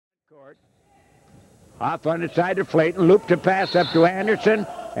Off on the side of Flayton, loop to pass up to Anderson,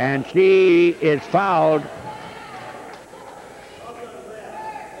 and she is fouled.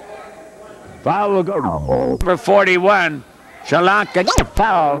 Foul will go for 41. Sri Lanka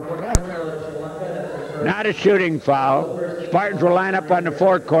foul. Not a shooting foul. Spartans will line up on the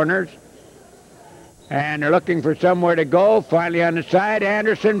four corners. And they're looking for somewhere to go. Finally on the side,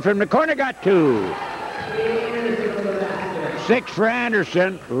 Anderson from the corner got two. 6 for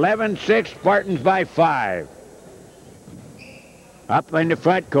Anderson, 11-6, Spartans by 5. Up in the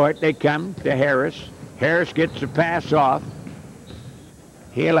front court, they come to Harris. Harris gets the pass off.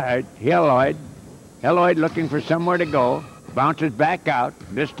 Hilloyd looking for somewhere to go. Bounces back out.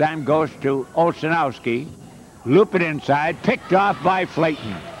 This time goes to Olsenowski. Loop it inside. Picked off by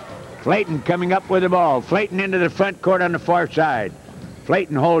Flayton. Flayton coming up with the ball. Flayton into the front court on the far side.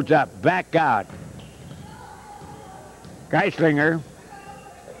 Flayton holds up. Back out. Geislinger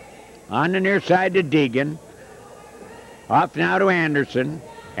on the near side to Deegan. Off now to Anderson.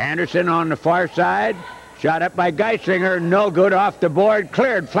 Anderson on the far side. Shot up by Geislinger. No good off the board.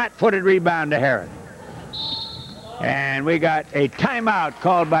 Cleared. Flat-footed rebound to Harris. And we got a timeout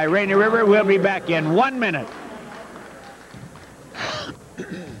called by Rainy River. We'll be back in 1 minute.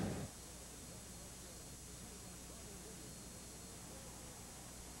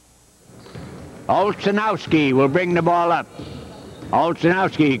 Olsenowski will bring the ball up.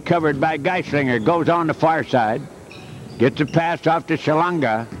 Olsenowski, covered by Geislinger, goes on the far side. Gets a pass off to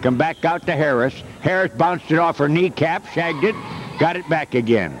Shalanga. Come back out to Harris. Harris bounced it off her kneecap, shagged it, got it back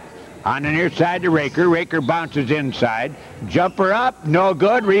again. On the near side to Raker. Raker bounces inside. Jumper up, no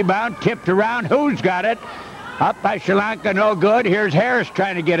good. Rebound, tipped around. Who's got it? Up by Shalanka, no good. Here's Harris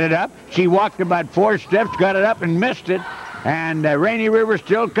trying to get it up. She walked about 4 steps, got it up and missed it. And Rainy River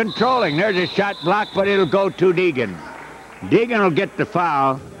still controlling. There's a shot blocked, but it'll go to Deegan. Deegan will get the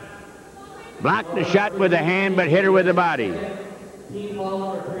foul. Blocked the shot with the hand, but hit her with the body.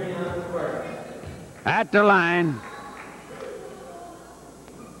 At the line.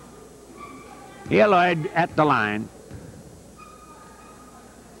 Hilloyd at the line.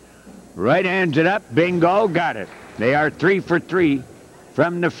 Right hands it up. Bingo. Got it. They are 3 for 3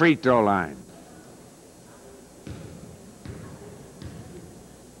 from the free throw line.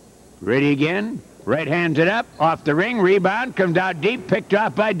 Ready again. Right hands it up. Off the ring. Rebound. Comes out deep. Picked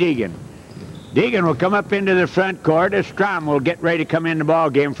off by Deegan. Deegan will come up into the front court as Strom will get ready to come in the ball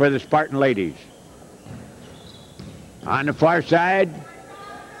game for the Spartan ladies. On the far side.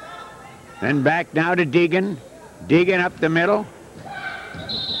 Then back now to Deegan. Deegan up the middle.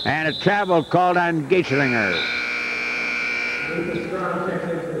 And a travel called on Geislinger.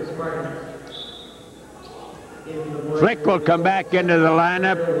 Flick will come back into the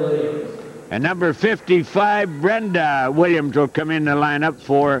lineup. And number 55, Brenda Williams, will come in the lineup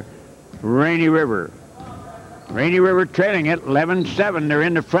for Rainy River. Rainy River trailing it 11-7. They're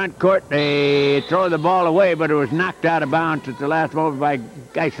in the front court. They throw the ball away, but it was knocked out of bounds at the last moment by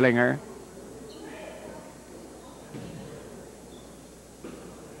Geislinger.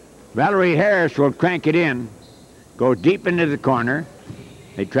 Valerie Harris will crank it in. Go deep into the corner.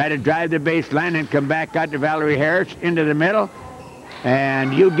 They try to drive the baseline and come back out to Valerie Harris into the middle.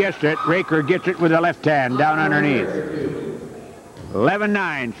 And you guessed it, Raker gets it with the left hand down underneath.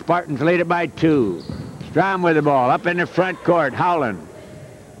 11-9, Spartans lead it by 2. Strom with the ball, up in the front court, Howland.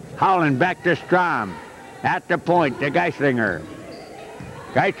 Howland back to Strom. At the point to Geislinger.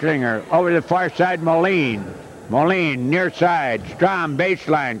 Geislinger over the far side, Moline. Moline near side, Strom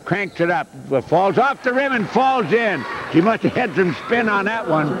baseline, cranks it up, falls off the rim and falls in. She must have had some spin on that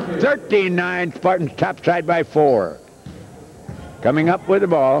one. 13-9, Spartans top side by 4. Coming up with the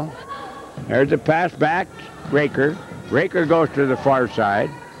ball. There's a pass back, Raker. Raker goes to the far side.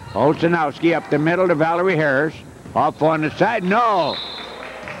 Olsenowski up the middle to Valerie Harris. Off on the side, no.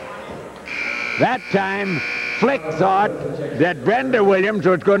 That time, Flick thought that Brenda Williams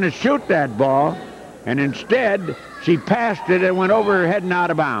was going to shoot that ball. And instead, she passed it and went over her head and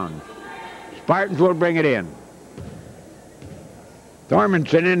out of bounds. Spartans will bring it in.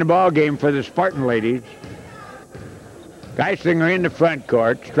 Thormanson in the ball game for the Spartan ladies. Geislinger in the front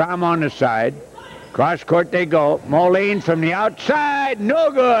court. Strom on the side. Cross court they go. Moline from the outside. No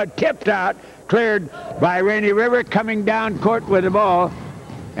good. Tipped out. Cleared by Rainy River. Coming down court with the ball.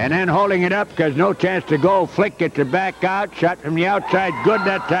 And then holding it up because no chance to go. Flick gets it back out. Shot from the outside. Good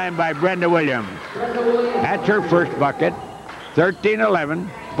that time by Brenda Williams. That's her first bucket. 13-11.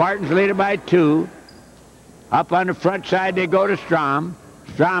 Spartans lead it by 2. Up on the front side they go to Strom.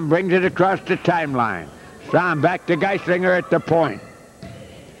 Strom brings it across the timeline. Strom back to Geislinger at the point.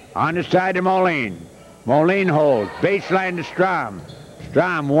 On the side of Moline. Moline holds. Baseline to Strom.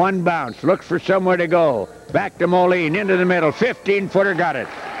 Strom, one bounce, looks for somewhere to go. Back to Moline, into the middle, 15-footer, got it.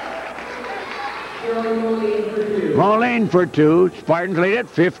 Moline for two. Spartans lead it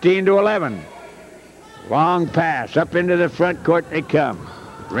 15-11. Long pass, up into the front court they come.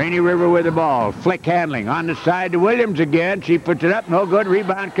 Rainy River with the ball. Flick handling, on the side to Williams again. She puts it up, no good.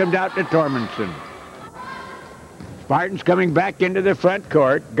 Rebound comes out to Tormenson. Spartans coming back into the front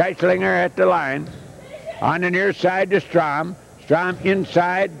court. Geislinger at the line. On the near side to Strom. Strom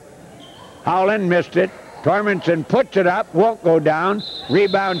inside. Howland missed it. Tormenson puts it up, won't go down.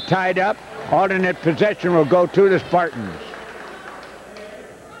 Rebound tied up. Alternate possession will go to the Spartans.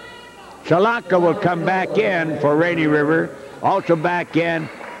 Shalanka will come back in for Rainy River. Also back in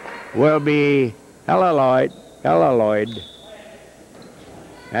will be Lloyd.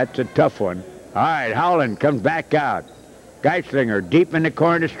 That's a tough one. All right, Howland comes back out. Geislinger deep in the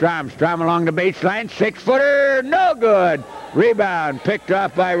corner to Strom. Strom along the baseline. 6-footer, no good. Rebound picked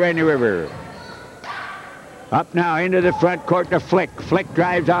off by Rainy River. Up now into the front court to Flick. Flick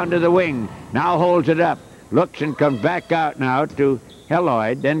drives onto the wing. Now holds it up. Looks and comes back out now to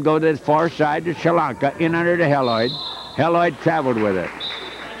Lloyd. Then go to the far side to Shalanka. In under to Lloyd. Lloyd traveled with it.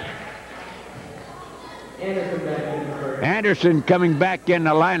 Anderson coming back in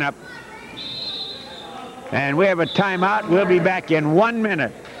the lineup. And we have a timeout. We'll be back in 1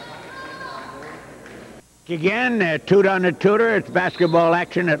 minute. Again, toot on the tutor. It's basketball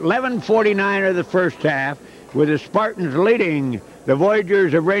action at 11:49 of the first half, with the Spartans leading the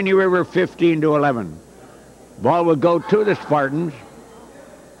Voyageurs of Rainy River 15-11. Ball will go to the Spartans.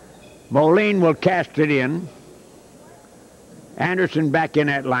 Moline will cast it in. Anderson back in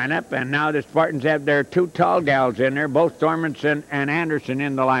that lineup, and now the Spartans have their two tall gals in there, both Thormanson and Anderson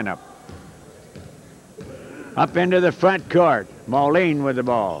in the lineup. Up into the front court, Moline with the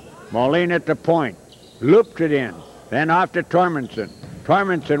ball. Moline at the point, loops it in, then off to Tormenson.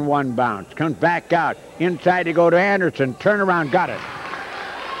 Tormenson one bounce, comes back out, inside to go to Anderson, turnaround, got it.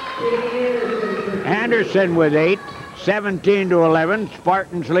 Anderson with 8, 17-11,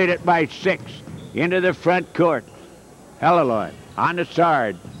 Spartans lead it by 6. Into the front court, Lloyd on the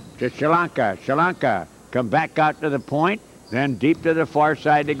side to Shalanka. Shalanka come back out to the point, then deep to the far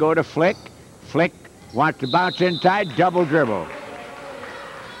side to go to Flick. Flick wants to bounce inside, double dribble.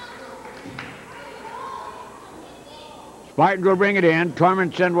 Spartans will bring it in.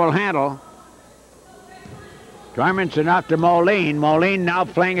 Tormenson will handle. Tormenson off to Moline. Moline now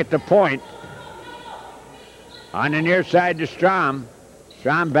playing at the point. On the near side to Strom.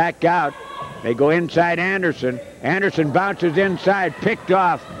 Strom back out. They go inside Anderson. Anderson bounces inside, picked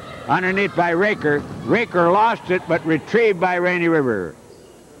off underneath by Raker. Raker lost it, but retrieved by Rainy River.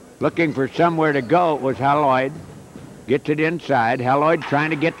 Looking for somewhere to go, it was Lloyd. Gets it inside. Lloyd trying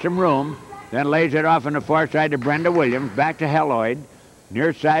to get some room. Then lays it off on the far side to Brenda Williams. Back to Lloyd.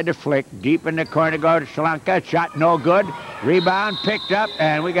 Near side to Flick. Deep in the corner to go to Shalanka. Shot no good. Rebound picked up,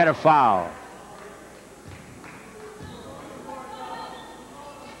 and we got a foul.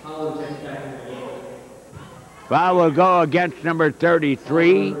 Foul will go against number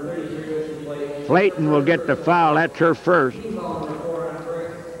 33. Flayton will get the foul. That's her first.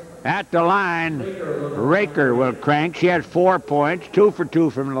 At the line, Raker will crank. She has 4 points, 2 for 2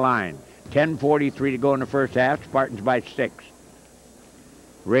 from the line. 10:43 to go in the first half. Spartans by 6.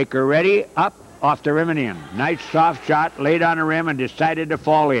 Raker ready, up, off the rim and in. Nice soft shot, laid on the rim and decided to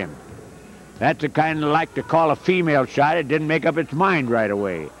fall in. That's the kind of like to call a female shot. It didn't make up its mind right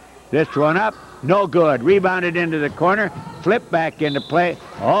away. This one up, no good. Rebounded into the corner, flipped back into play.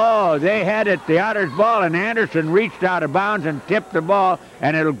 Oh, they had it, the Otters ball, and Anderson reached out of bounds and tipped the ball,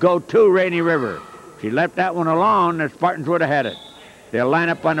 and it'll go to Rainy River. If she left that one alone, the Spartans would have had it. They'll line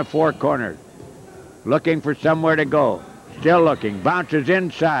up on the four corners, looking for somewhere to go. Still looking, bounces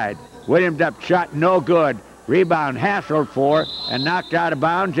inside. Williams up, shot no good. Rebound hassled for and knocked out of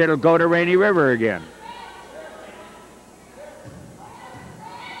bounds. It'll go to Rainy River again.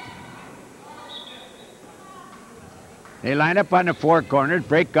 They line up on the four corners,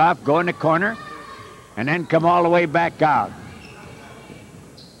 break off, go in the corner, and then come all the way back out.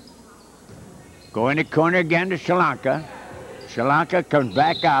 Go in the corner again to Shalanka. Shalanka comes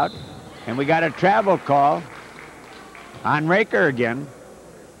back out, and we got a travel call on Raker again.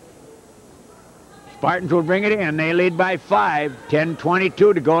 Spartans will bring it in. They lead by 5,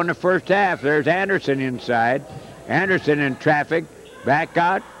 10:22 to go in the first half. There's Anderson inside. Anderson in traffic, back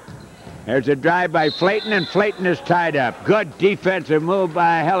out. There's a drive by Flayton, and Flayton is tied up. Good defensive move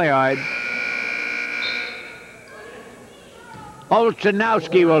by Lloyd.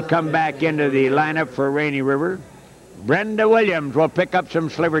 Olsenowski will come back into the lineup for Rainy River. Brenda Williams will pick up some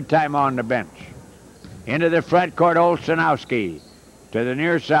sliver time on the bench. Into the front court, Olsenowski. to the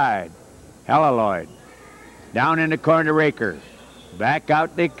near side. Helleloid. Down in the corner to Raker. Back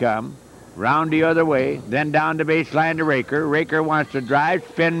out they come. Round the other way. Then down the baseline to Raker. Raker wants to drive.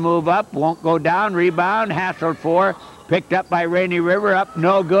 Spin move up. Won't go down. Rebound. Hassled for. Picked up by Rainy River. Up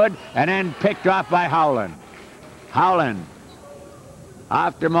no good. And then picked off by Howland. Howland.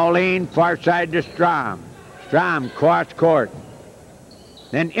 Off to Moline. Far side to Strom. Strom cross court.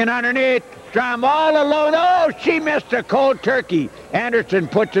 Then in underneath. Strom all alone. Oh, she missed a cold turkey. Anderson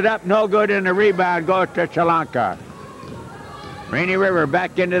puts it up. No good, and the rebound goes to Sri Lanka. Rainy River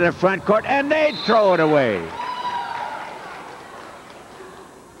back into the front court, and they throw it away.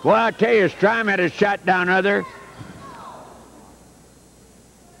 Well, I'll tell you, Strom had a shot down other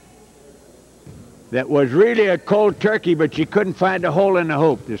that was really a cold turkey, but she couldn't find a hole in the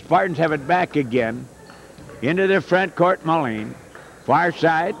hoop. The Spartans have it back again. Into the front court, Moline. Far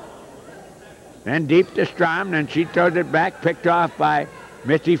side. Then deep to Strom, then she throws it back, picked off by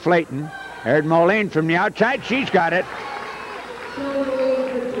Missy Flayton. There's Moline from the outside. She's got it.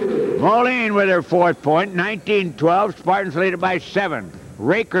 Moline with her 4th point, 19-12. Spartans lead it by 7.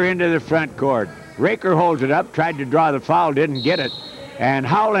 Raker into the front court. Raker holds it up, tried to draw the foul, didn't get it. And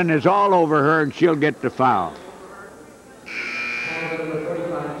Howland is all over her, and she'll get the foul.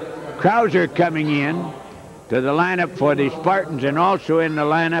 Krauser coming in to the lineup for the Spartans, and also in the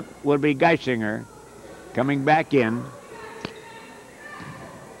lineup will be Geisinger coming back in.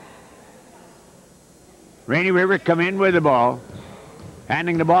 Rainy River come in with the ball.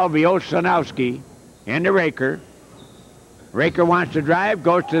 Handing the ball, Vyosanowski into Raker. Raker wants to drive,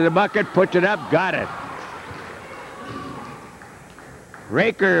 goes to the bucket, puts it up, got it.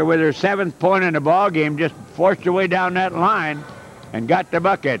 Raker with her 7th point in the ball game just forced her way down that line and got the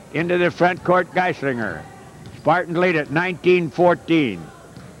bucket into the front court, Geisinger. Spartans lead at 19-14.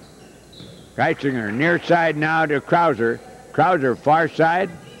 Geisinger near side now to Krauser. Krauser far side,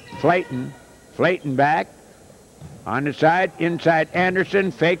 Flayton. Flayton back. On the side, inside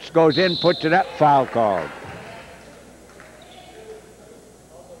Anderson. Fakes, goes in, puts it up, foul called.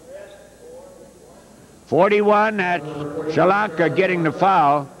 .41, that's Sri Lanka getting the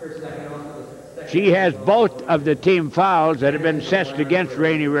foul. She has both of the team fouls that have been assessed against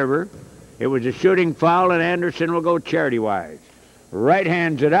Rainy River. It was a shooting foul, and Anderson will go charity-wise. Right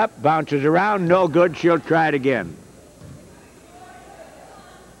hands it up, bounces around, no good, she'll try it again.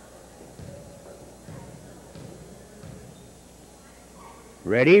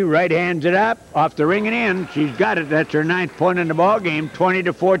 Ready, right hands it up, off the ring and in. She's got it, that's her 9th point in the ball game,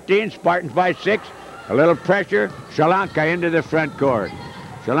 20-14, Spartans by 6. A little pressure, Sri Lanka into the front court.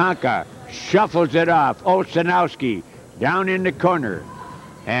 Sri Lanka shuffles it off, Olsenowski down in the corner.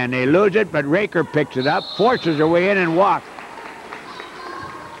 And they lose it, but Raker picks it up, forces her way in and walks.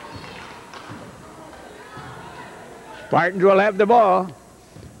 Spartans will have the ball.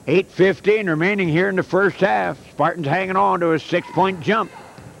 8:15 remaining here in the first half. Spartans hanging on to a 6-point jump.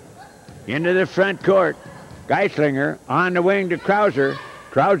 Into the front court. Geislinger on the wing to Krauser.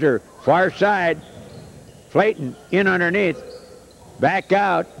 Krauser far side. Flayton in underneath. Back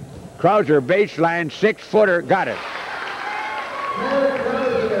out. Krauser baseline, 6-footer, got it.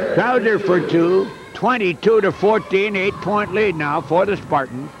 Krauser for 2, 22-14, 8-point lead now for the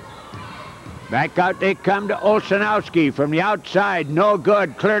Spartans. Back out they come to Olsenowski from the outside, no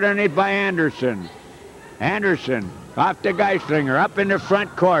good, cleared underneath by Anderson. Anderson off to Geislinger, up in the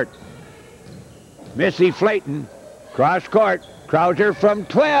front court. Missy Flayton, cross court, Krauser from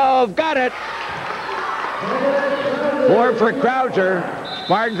 12, got it. 4 for Krauser.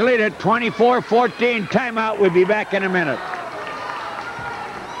 Spartans lead at 24-14, timeout, we'll be back in a minute.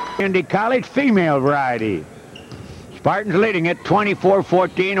 Indy College female variety. Spartans leading at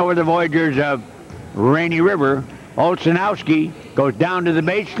 24-14 over the Voyageurs of Rainy River. Olsenowski goes down to the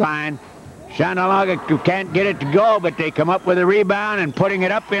baseline. Shanalaga can't get it to go, but they come up with a rebound, and putting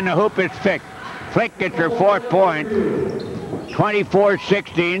it up in the hoop is Fick. Flick gets her 4th point.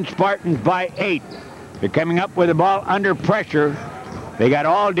 24-16, Spartans by 8. They're coming up with the ball under pressure. They got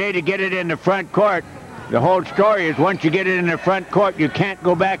all day to get it in the front court. The whole story is once you get it in the front court, you can't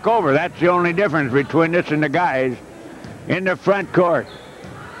go back over. That's the only difference between this and the guys. In the front court,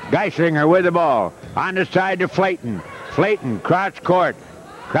 Geisinger with the ball. On the side to Flayton. Flayton, cross court.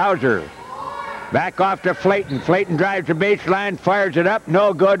 Krauser. Back off to Flayton. Flayton drives the baseline, fires it up,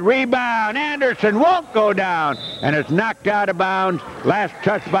 no good. Rebound, Anderson won't go down. And it's knocked out of bounds. Last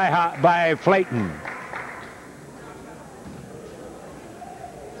touch by Flayton.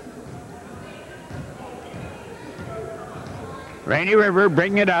 Rainy River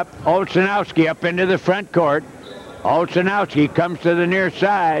bring it up. Olsenowski up into the front court. Olsenowski comes to the near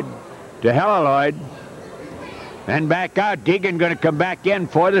side to Helleloid. Then back out. Deegan going to come back in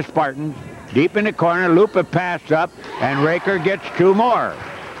for the Spartans. Deep in the corner, loop a pass up, and Raker gets 2 more.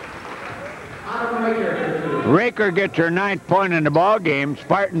 Raker gets her 9th point in the ball game.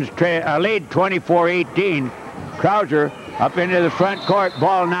 Spartans lead 24-18. Krauser up into the front court.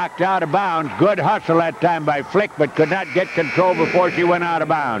 Ball knocked out of bounds. Good hustle that time by Flick, but could not get control before she went out of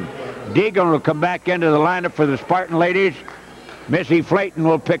bounds. Deegan will come back into the lineup for the Spartan ladies. Missy Flayton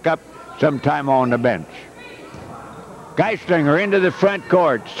will pick up some time on the bench. Geislinger into the front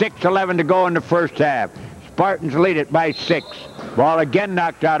court. 6:11 to go in the first half. Spartans lead it by 6. Ball again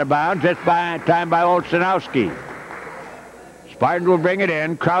knocked out of bounds, this time by Olsenowski. Spartans will bring it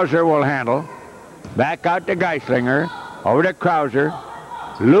in. Krauser will handle. Back out to Geislinger. Over to Krauser.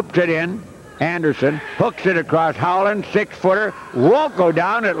 Loops it in. Anderson hooks it across. Howland, 6-footer. Won't go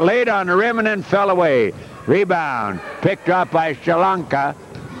down. It laid on the rim and then fell away. Rebound. Picked up by Shalanka.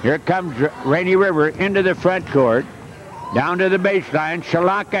 Here comes Rainy River into the front court. Down to the baseline.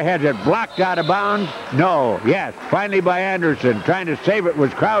 Shalanka has it blocked out of bounds. No. Yes. Finally by Anderson. Trying to save it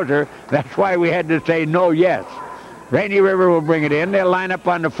was Krauser. That's why we had to say no, yes. Rainy River will bring it in. They'll line up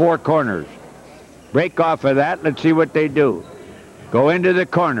on the 4 corners. Break off of that. Let's see what they do. Go into the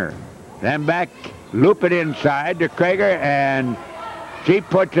corner. Then back. Loop it inside to Krager. And she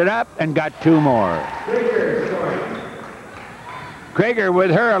puts it up and got 2 more. Krager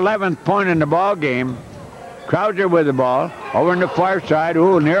with her 11th point in the ball game. Krauser with the ball. Over on the far side.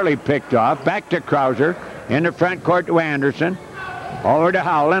 Ooh, nearly picked off. Back to Krauser. In the front court to Anderson. Over to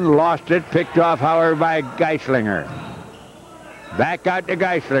Howland. Lost it. Picked off, however, by Geislinger. Back out to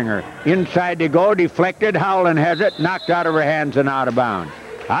Geislinger. Inside to go. Deflected. Howland has it. Knocked out of her hands and out of bounds.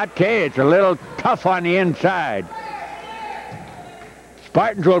 I tell you, it's a little tough on the inside.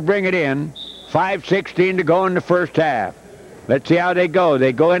 Spartans will bring it in. 5:16 to go in the first half. Let's see how they go.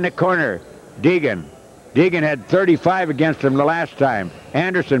 They go in the corner. Deegan. Deegan had 35 against him the last time.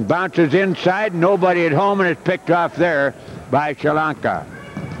 Anderson bounces inside. Nobody at home, and it's picked off there by Shalanka.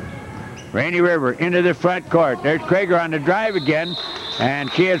 Rainy River into the front court. There's Krager on the drive again,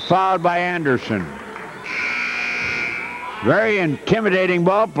 and she is fouled by Anderson. Very intimidating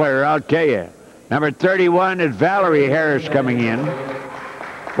ball player, I'll tell you. Number 31 is Valerie Harris coming in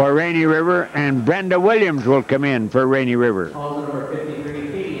for Rainy River, and Brenda Williams will come in for Rainy River. Also number 53,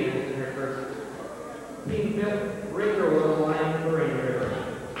 Katie is in her first. Team 5th, Raker will line for Rainy River.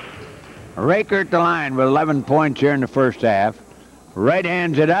 Raker at the line with 11 points here in the first half. Right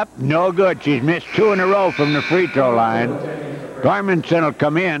hands it up, no good. She's missed 2 in a row from the free throw line. Gormanson will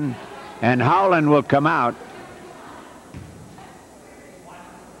come in, and Howland will come out.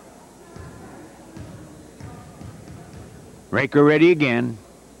 Raker ready again.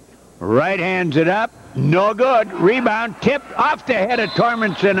 Right hands it up. No good. Rebound tipped off the head of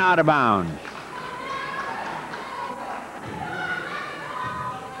Tormenson, out of bounds.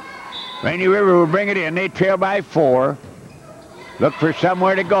 Rainy River will bring it in. They trail by 4. Look for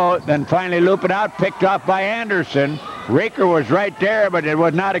somewhere to go. Then finally loop it out. Picked off by Anderson. Raker was right there, but it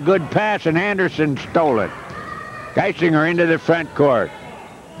was not a good pass, and Anderson stole it. Geisinger into the front court.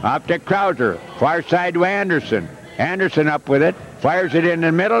 Up to Krauser. Far side to Anderson. Anderson up with it, fires it in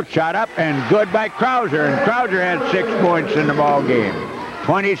the middle, shot up, and good by Krauser. And Krauser had 6 points in the ball game.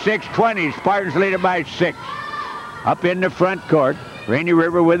 26-20, Spartans lead it by 6. Up in the front court, Rainy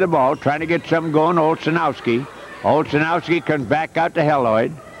River with the ball, trying to get something going. Olsenowski. Olsenowski comes back out to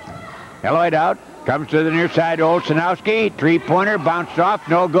Helloyd. Helloyd out, comes to the near side to Olsenowski. 3-pointer, bounced off,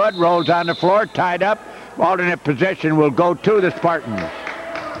 no good, rolls on the floor, tied up. Alternate possession will go to the Spartans.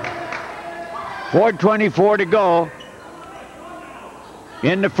 4:24 to go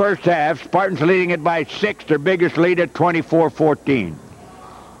in the first half. Spartans leading it by 6, their biggest lead at 24-14.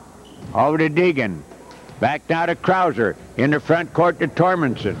 Over to Deegan. Back now to Krauser. In the front court to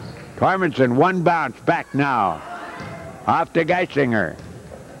Tormenson. Tormenson, 1 bounce, back now. Off to Geisinger.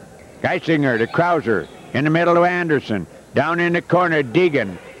 Geisinger to Krauser. In the middle to Anderson. Down in the corner,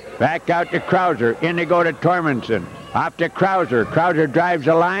 Deegan. Back out to Krauser. In they go to Tormenson. Off to Krauser. Krauser drives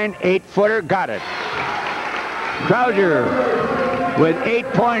the line. 8-footer. Got it. Krauser with 8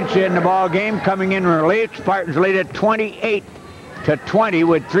 points in the ball game, coming in relief. Spartans lead at 28-20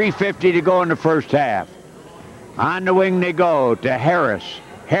 with 3:50 to go in the first half. On the wing they go to Harris.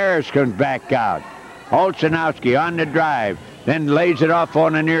 Harris comes back out. Olsenowski on the drive. Then lays it off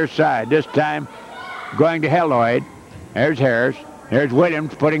on the near side. This time going to Helloyd. There's Harris. There's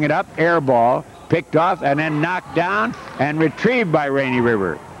Williams putting it up. Air ball. Picked off and then knocked down and retrieved by Rainy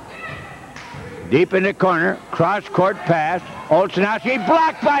River. Deep in the corner, cross-court pass. Olsenowski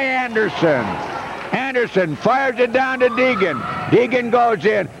blocked by Anderson. Anderson fires it down to Deegan. Deegan goes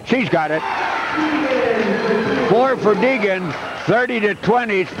in. She's got it. 4 for Deegan,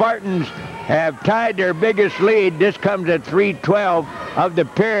 30-20. Spartans have tied their biggest lead. This comes at 3:12 of the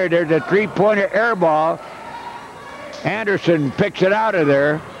period. There's a three-pointer air ball. Anderson picks it out of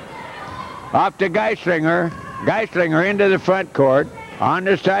there. Off to Geislinger. Geislinger into the front court. On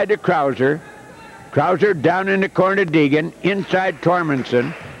the side to Krauser. Krauser down in the corner to Deegan. Inside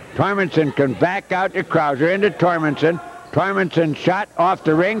Tormenson. Tormenson comes back out to Krauser into Tormenson. Tormenson shot off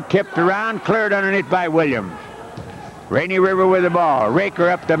the ring, tipped around, cleared underneath by Williams. Rainy River with the ball. Raker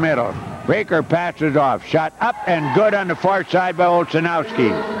up the middle. Raker passes off. Shot up and good on the far side by Olszanowski.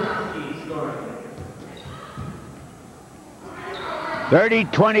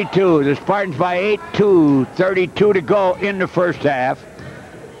 30-22. The Spartans by 8, 32 to go in the first half.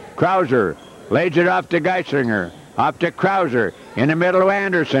 Krauser lays it off to Geislinger. Off to Krauser. In the middle of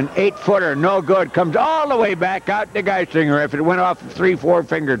Anderson. 8-footer. No good. Comes all the way back out to Geislinger if it went off 3-4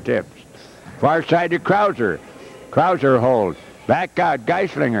 fingertips. Far side to Krauser. Krauser holds. Back out.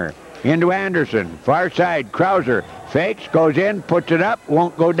 Geislinger. Into Anderson. Far side. Krauser. Fakes. Goes in. Puts it up.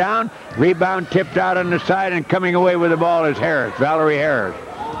 Won't go down. Rebound tipped out on the side, and coming away with the ball is Harris. Valerie Harris.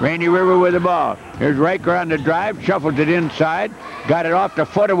 Rainy River with the ball. Here's Raker on the drive. Shuffles it inside. Got it off the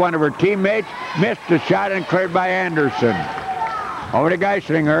foot of one of her teammates. Missed the shot and cleared by Anderson. Over to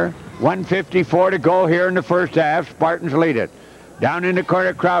Geislinger. 1:54 to go here in the first half. Spartans lead it. Down in the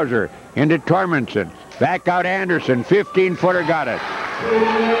corner, Krauser. Into Tormenson. Back out Anderson. 15-footer got it.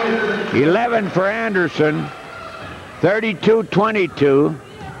 11 for Anderson. 32-22.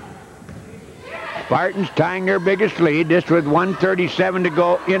 Spartans tying their biggest lead. This with 1:37 to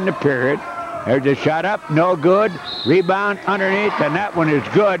go in the period. There's a shot up, no good. Rebound underneath, and that one is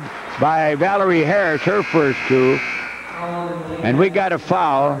good by Valerie Harris, her first two. And we got a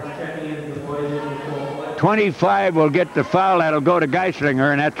foul. 25 will get the foul. That'll go to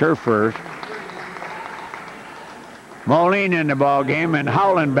Geislinger, and that's her first. Moline in the ball game, and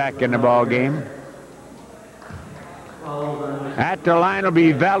Howland back in the ball game. At the line will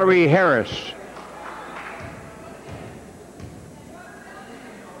be Valerie Harris.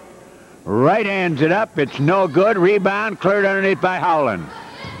 Right hands it up. It's no good. Rebound cleared underneath by Howland.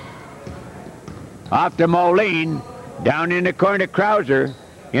 Off to Moline. Down in the corner to Krauser.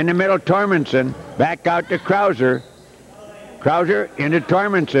 In the middle, Tormenson. Back out to Krauser. Krauser into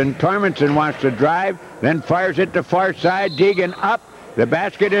Tormenson. Tormenson wants to drive, then fires it to far side. Deegan up. The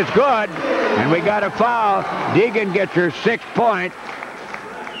basket is good. And we got a foul. Deegan gets her 6th point.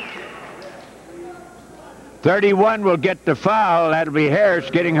 31 will get the foul. That'll be Harris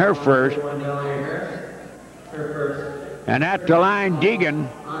getting her first. And at the line, Deegan.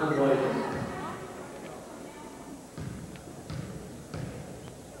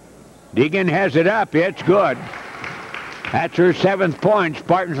 Deegan has it up. It's good. That's her 7th point.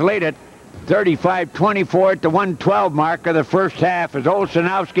 Spartans lead it 35-24 at the 1:12 mark of the first half as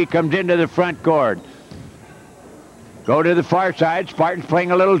Olszanowski comes into the front court. Go to the far side. Spartans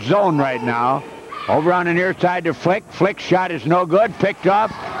playing a little zone right now. Over on the near side to Flick. Flick's shot is no good. Picked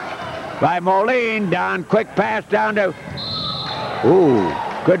off by Moline. Down, quick pass down to... Ooh,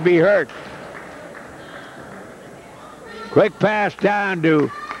 could be hurt. Quick pass down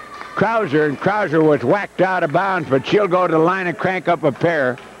to Krauser, and Krauser was whacked out of bounds, but she'll go to the line and crank up a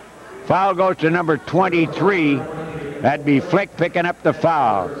pair. Foul goes to number 23. That'd be Flick picking up the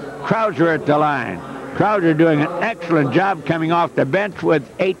foul. Krauser at the line. Krauser doing an excellent job coming off the bench with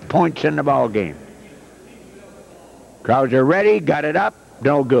 8 points in the ball game. Krauser ready, got it up,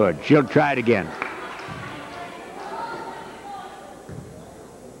 no good. She'll try it again.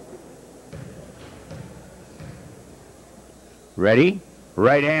 Ready,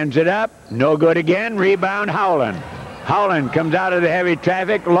 right hands it up, no good again. Rebound Howland. Howland comes out of the heavy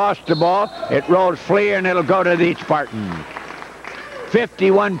traffic, lost the ball. It rolls free and it'll go to the Spartans.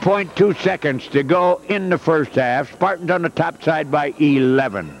 51.2 seconds to go in the first half. Spartans on the top side by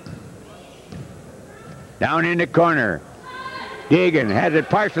 11. Down in the corner. Deegan has it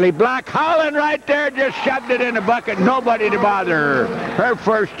partially blocked. Howland right there just shoved it in the bucket. Nobody to bother her. Her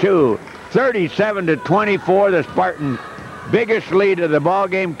first two. 37-24. The Spartans' biggest lead of the ball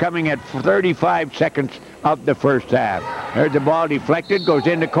game coming at 35 seconds of the first half. There's the ball deflected. Goes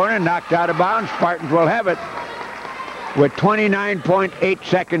in the corner. Knocked out of bounds. Spartans will have it with 29.8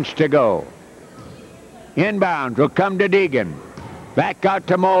 seconds to go. Inbounds will come to Deegan. Back out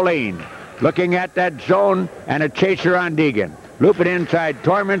to Moline. Looking at that zone and a chaser on Deegan. Loop it inside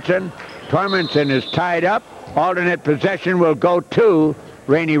Tormenson. Tormenson is tied up. Alternate possession will go to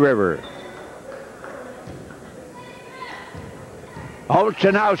Rainy River.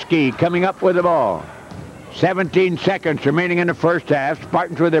 Olszanowski coming up with the ball. 17 seconds remaining in the first half.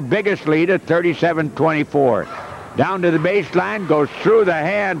 Spartans with their biggest lead at 37-24. down to the baseline, goes through the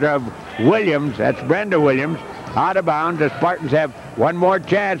hand of Williams. That's Brenda Williams. Out of bounds. The Spartans have one more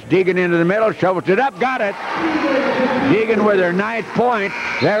chance. Deegan into the middle, shovels it up, got it. Deegan with her 9th point.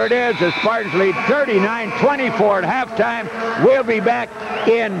 There it is. The Spartans lead 39-24 at halftime. We'll be back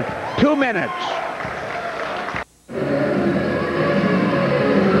in 2 minutes.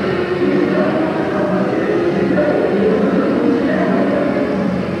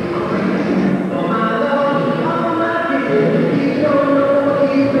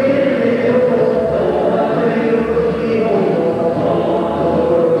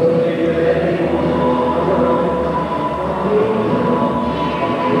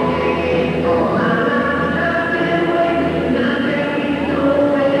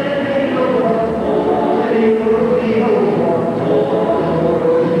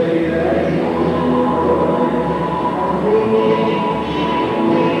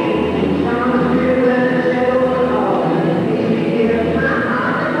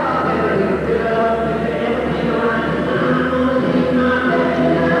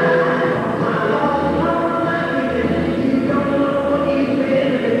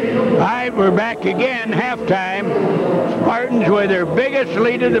 We're back again, halftime. Spartans with their biggest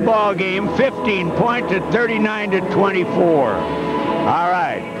lead of the ball game, 15 points at 39-24. All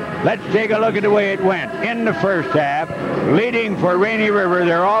right, let's take a look at the way it went. In the first half, leading for Rainy River,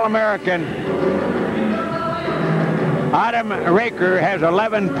 their All-American Autumn Raker has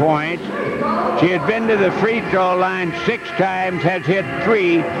 11 points. She has been to the free throw line 6 times, has hit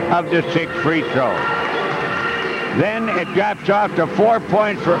 3 of the 6 free throws. Then it drops off to 4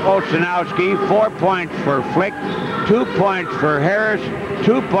 points for Olsenowski, 4 points for Flick, 2 points for Harris,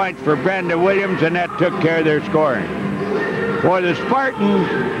 2 points for Brenda Williams, and that took care of their scoring. For the Spartans,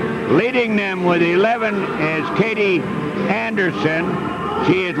 leading them with 11 is Katie Anderson.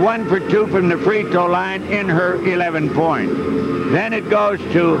 She is 1 for 2 from the free throw line in her 11 points. Then it goes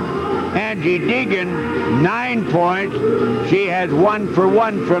to Angie Deegan, 9 points. She has 1 for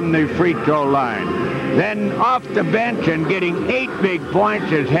 1 from the free throw line. Then off the bench and getting 8 big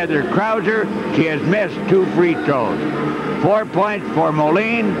points is Heather Krauser. She has missed 2 free throws. 4 points for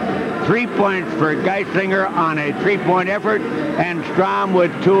Moline, 3 points for Geislinger on a 3-point effort, and Strom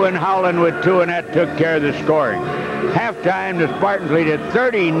with 2 and Howland with 2, and that took care of the scoring. Halftime, the Spartans lead at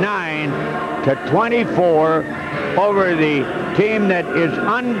 39-24 over the team that is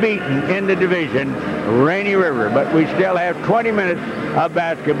unbeaten in the division, Rainy River. But we still have 20 minutes of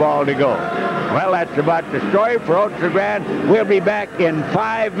basketball to go. Well, that's about the story for Ultra Grand. We'll be back in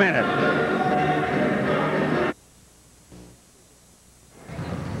 5 minutes.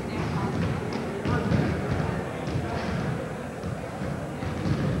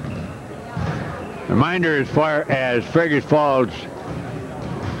 Reminder, as far as Fergus Falls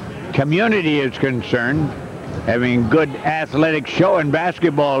community is concerned, having good athletic show in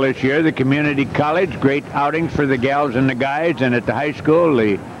basketball this year. The community college, great outings for the gals and the guys, and at the high school,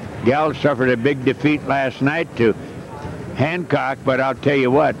 the gals suffered a big defeat last night to Hancock, but I'll tell you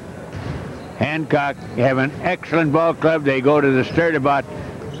what, Hancock have an excellent ball club. They go to the Sturt about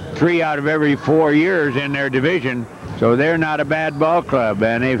 3 out of every 4 years in their division, so they're not a bad ball club,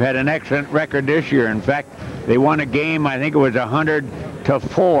 and they've had an excellent record this year. In fact, they won a game, I think it was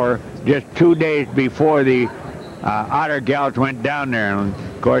 100-4, just 2 days before the Otter gals went down there. And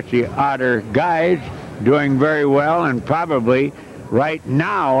of course, the Otter guys doing very well, and probably right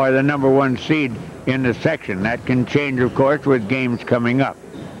now are the #1 seed in the section. That can change, of course, with games coming up.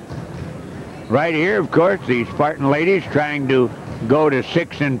 Right here, of course, the Spartan ladies trying to go to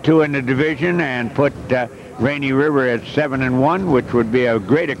 6-2 in the division and put Rainy River at 7-1, which would be a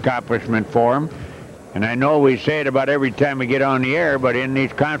great accomplishment for them. And I know we say it about every time we get on the air, but in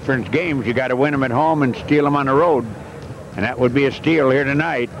these conference games, you got to win them at home and steal them on the road. And that would be a steal here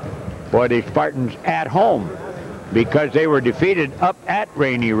tonight for the Spartans at home, because they were defeated up at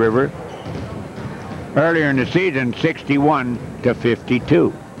Rainy River earlier in the season,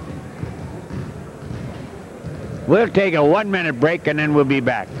 61-52. We'll take a 1-minute break and then we'll be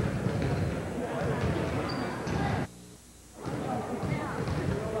back.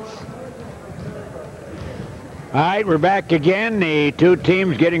 All right, we're back again. The two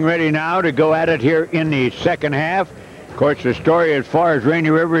teams getting ready now to go at it here in the second half. Of course, the story as far as Rainy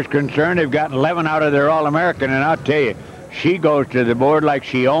River is concerned, they've gotten 11 out of their All-American, and I'll tell you, she goes to the board like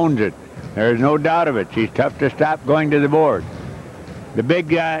she owns it. There's no doubt of it. She's tough to stop going to the board. The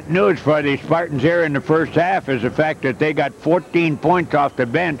big news for the Spartans here in the first half is the fact that they got 14 points off the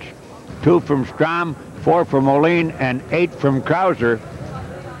bench, 2 from Strom, 4 from Moline, and 8 from Krauser.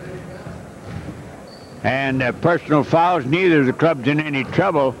 And personal fouls, neither of the clubs in any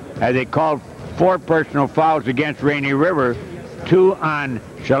trouble, as they called 4 personal fouls against Rainy River, 2 on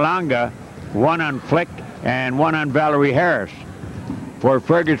Shalanga, 1 on Flick, and 1 on Valerie Harris. For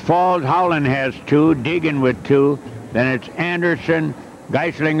Fergus Falls, Howland has 2, Deegan with 2, then it's Anderson,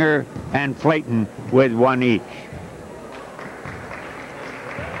 Geislinger, and Flayton with 1 each.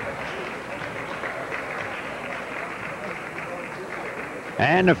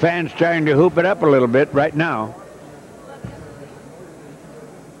 And the fans starting to hoop it up a little bit right now.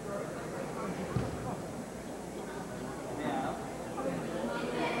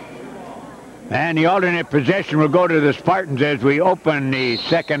 And the alternate possession will go to the Spartans as we open the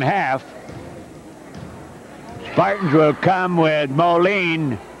second half. Spartans will come with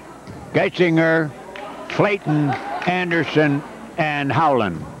Moline, Geisinger, Flayton, Anderson, and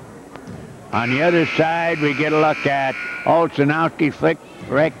Howland. On the other side, we get a look at Olsenowski, Flick,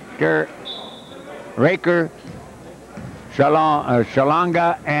 Raker,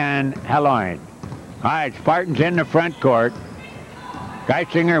 Shalanga, and Halloyd. All right, Spartans in the front court.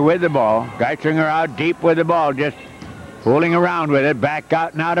 Geisinger with the ball. Geisinger out deep with the ball, just fooling around with it. Back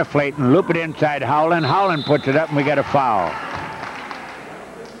out and out of Flayton. Loop it inside Howland. Howland puts it up, and we get a foul.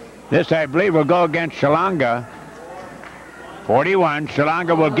 This, I believe, will go against Shalanga. 41.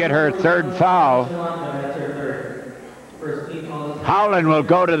 Shalanga will get her 3rd foul. Howland will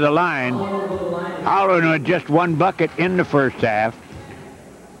go to the line. Howland with just 1 bucket in the first half.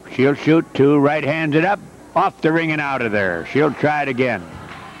 She'll shoot 2, right hands it up, off the ring and out of there. She'll try it again.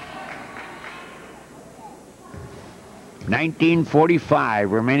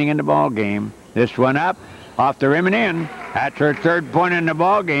 19:45 remaining in the ball game. This one up, off the rim and in. That's her 3rd point in the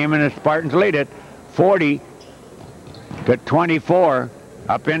ball game, and the Spartans lead it 40-24.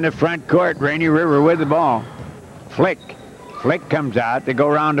 Up in the front court, Rainy River with the ball. Flick comes out. They go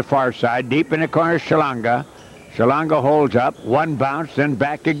around the far side. Deep in the corner, Shalanga. Shalanga holds up. 1 bounce, then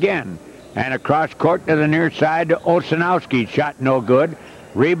back again. And across court to the near side to Olsenowski. Shot no good.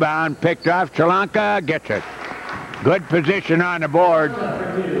 Rebound picked off. Shalanga gets it. Good position on the board.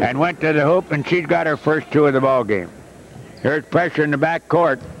 And went to the hoop, and she's got her first 2 of the ball game. Here's pressure in the back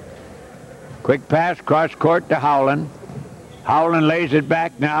court. Quick pass cross court to Howland. Howland lays it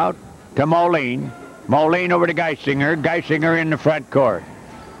back now to Moline. Moline over to Geisinger. Geisinger in the front court.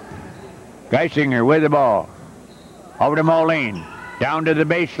 Geisinger with the ball. Over to Moline. Down to the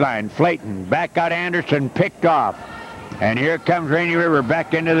baseline. Flayton. Back out Anderson. Picked off. And here comes Rainy River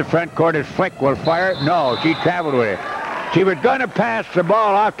back into the front court as Flick will fire it. No, she traveled with it. She was going to pass the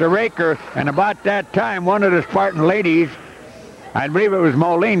ball off to Raker, and about that time, one of the Spartan ladies, I believe it was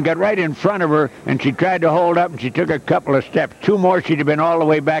Moline, got right in front of her, and she tried to hold up, and she took a couple of steps. 2 more, she'd have been all the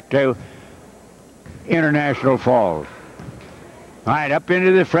way back to International Falls. All right, up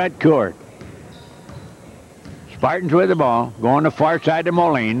into the front court. Spartans with the ball, going the far side to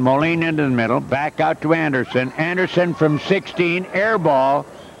Moline. Moline into the middle, back out to Anderson. Anderson from 16, air ball,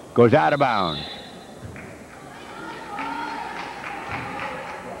 goes out of bounds.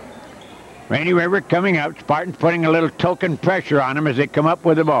 Rainy River coming up. Spartans putting a little token pressure on them as they come up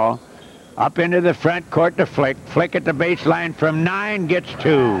with the ball. Up into the front court to Flick. Flick at the baseline from 9, gets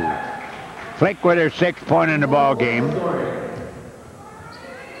 2. Flick with her 6th point in the ball game.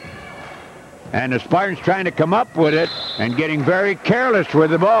 And the Spartans trying to come up with it and getting very careless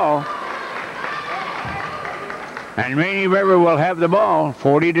with the ball. And Rainy River will have the ball,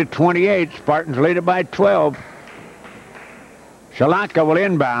 40-28. Spartans lead it by 12. Shalanga will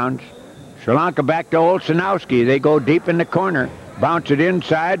inbound. Shalanga back to Olsenowski. They go deep in the corner. Bounce it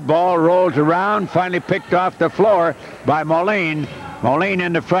inside. Ball rolls around. Finally picked off the floor by Moline. Moline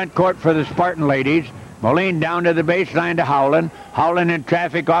in the front court for the Spartan ladies. Moline down to the baseline to Howland. Howland in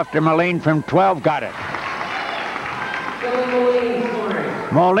traffic off to Moline from 12. Got it.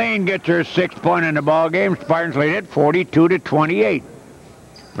 Moline gets her 6th point in the ball game. Spartans lead it 42-28.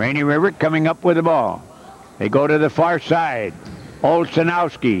 Rainy River coming up with the ball. They go to the far side.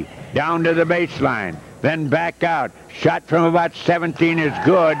 Olsenowski down to the baseline. Then back out. Shot from about 17 is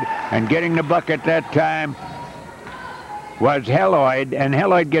good. And getting the bucket that time was Halloyd, and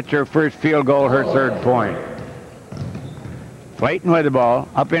Halloyd gets her first field goal, her 3rd point. Flayton with the ball,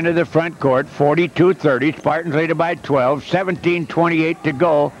 up into the front court, 42-30. Spartans lead it by 12, 17-28 to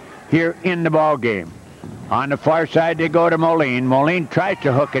go here in the ball game. On the far side, they go to Moline. Moline tries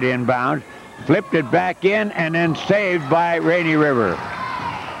to hook it inbounds, flipped it back in, and then saved by Rainy River.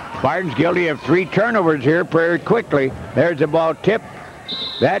 Spartans guilty of 3 turnovers here very quickly. There's the ball tip.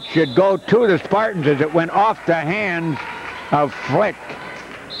 That should go to the Spartans as it went off the hands of Flick.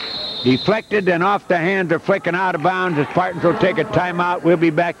 Deflected and off the hands of Flick and out of bounds. The Spartans will take a timeout. We'll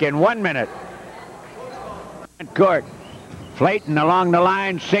be back in 1 minute. Court. Flayton along the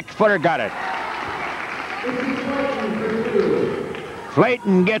line, 6-footer, got it.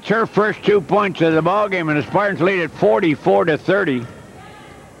 Flayton gets her first 2 points of the ball game, and the Spartans lead at 44-30.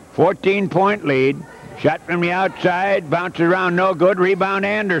 14-point lead. Shot from the outside, bounces around, no good. Rebound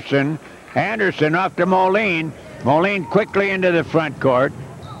Anderson. Anderson off to Moline. Moline quickly into the front court.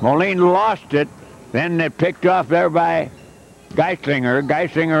 Moline lost it. Then they picked off there by Geislinger.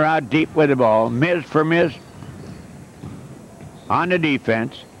 Geislinger out deep with the ball. Miz for Miz on the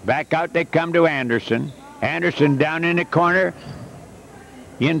defense. Back out they come to Anderson. Anderson down in the corner.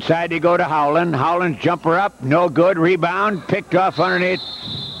 Inside they go to Howland. Howland's jumper up, no good. Rebound, picked off underneath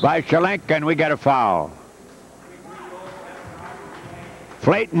by Shalenka, and we got a foul.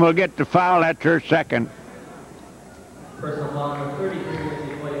 Flayton will get the foul. That's her second. Personal foul number 33 will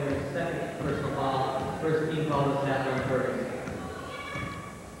be played in the second personal foul. First team foul is happening Fergus.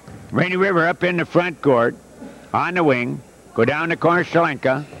 Rainy River up in the front court, on the wing. Go down the corner,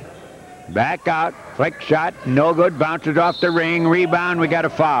 Shalenka. Back out, flick shot, no good, bounces off the ring, rebound, we got a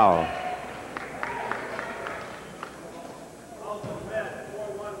foul.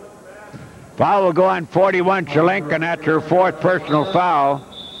 Foul will go on 41, Shalenka, and that's her fourth personal foul.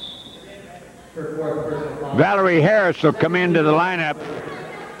 Valerie Harris will come into the lineup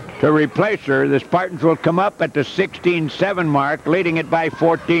to replace her. The Spartans will come up at the 16-7 mark, leading it by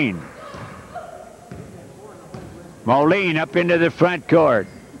 14. Moline up into the front court.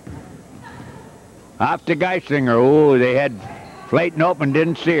 Off to Geislinger. Oh, they had Flayton open,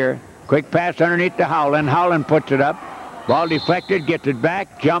 didn't see her. Quick pass underneath to Howland. Howland puts it up. Ball deflected, gets it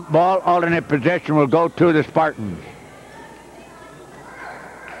back. Jump ball, alternate possession will go to the Spartans.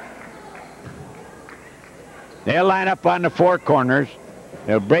 They'll line up on the four corners.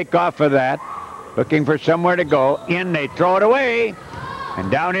 They'll break off of that. Looking for somewhere to go. In, they throw it away.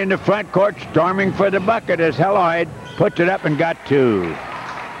 And down in the front court, storming for the bucket as Helloyd puts it up and got two.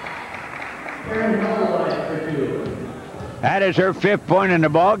 That is her fifth point in the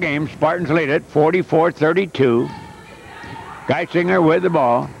ball game. Spartans lead it 44-32. Geisinger with the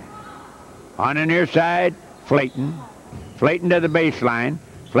ball. On the near side, Flayton. Flayton to the baseline.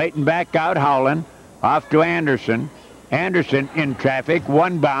 Flayton back out, Howland. Off to Anderson. Anderson in traffic.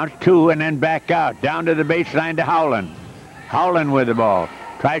 One bounce, two, and then back out. Down to the baseline to Howland. Howland with the ball.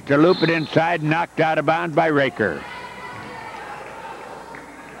 Tries to loop it inside, knocked out of bounds by Raker.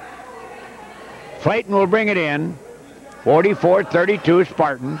 Flayton will bring it in. 44-32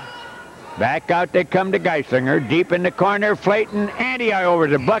 Spartans. Back out they come to Geisinger. Deep in the corner, Flayton. Anti-eye over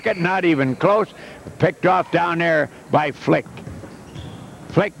the bucket, not even close. Picked off down there by Flick.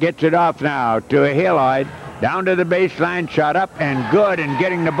 Flick gets it off now to a Hilloyd. Down to the baseline, shot up and good. And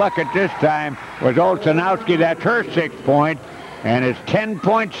getting the bucket this time was Olsenowski. That's her 6 point. And it's 10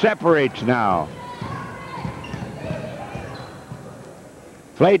 points separates now.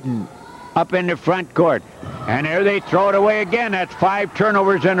 Flayton up in the front court. And there they throw it away again. That's 5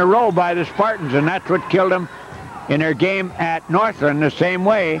 turnovers in a row by the Spartans, and that's what killed them in their game at Northland the same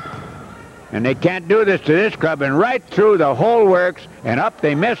way. And they can't do this to this club. And right through the whole works, and up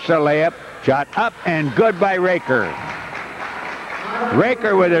they miss the layup. Shot up and good by Raker.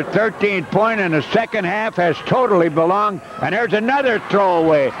 Raker with her 13th point in the second half has totally belonged. And there's another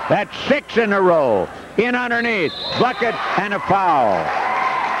throwaway. That's 6 in a row. In underneath, bucket and a foul.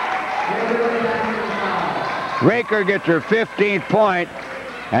 Raker gets her 15th point,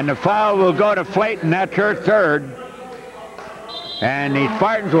 and the foul will go to Flayton. That's her third. And the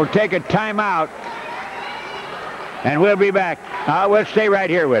Spartans will take a timeout. And we'll be back. We'll stay right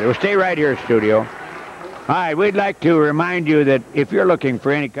here with it. We'll stay right here, studio. All right, we'd like to remind you that if you're looking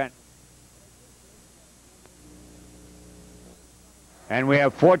for any kind... And we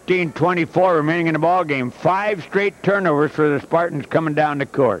have 14:24 remaining in the ball game. 5 straight turnovers for the Spartans coming down the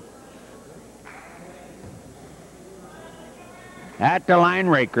court. At the line,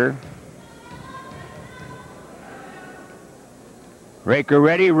 Raker. Raker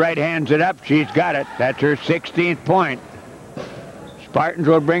ready, right hands it up. She's got it. That's her 16th point. Spartans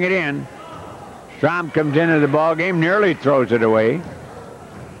will bring it in. Strom comes into the ball game, nearly throws it away.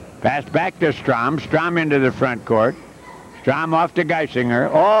 Pass back to Strom. Strom into the front court. Strom off to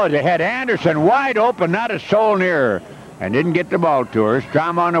Geisinger. Oh, they had Anderson wide open, not a soul near her. And didn't get the ball to her.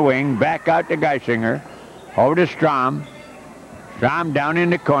 Strom on the wing, back out to Geisinger. Over to Strom. Strom down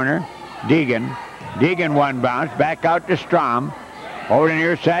in the corner. Deegan. Deegan one bounce. Back out to Strom. Over the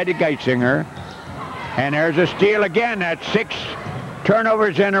near side to Geisinger. And there's a steal again. That's 6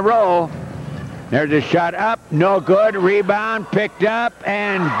 turnovers in a row. There's a shot up. No good. Rebound. Picked up.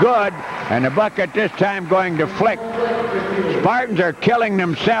 And good. And the bucket this time going to Flick. Spartans are killing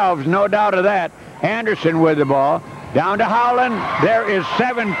themselves. No doubt of that. Anderson with the ball. Down to Howland. There is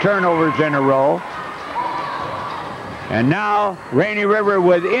 7 turnovers in a row. And now Rainy River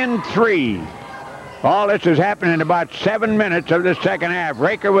within 3. All this has happened in about 7 minutes of the second half.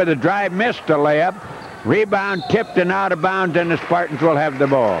 Raker with a drive, missed a layup. Rebound tipped and out of bounds, and the Spartans will have the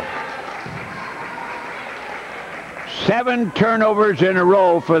ball. 7 turnovers in a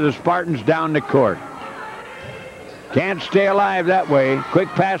row for the Spartans down the court. Can't stay alive that way. Quick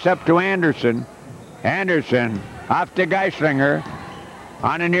pass up to Anderson. Anderson off to Geislinger.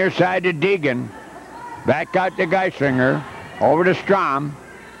 On the near side to Deegan. Back out to Geislinger. Over to Strom.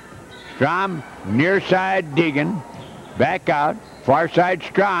 Strom, near side Deegan. Back out. Far side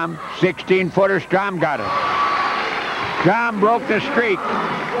Strom. 16-footer. Strom got it. Strom broke the streak.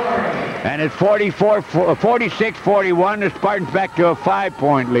 And it's 46-41. The Spartans back to a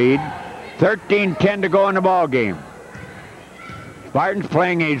 5-point lead. 13-10 to go in the ball game. Spartans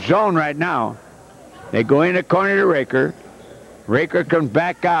playing a zone right now. They go in the corner to Raker. Raker comes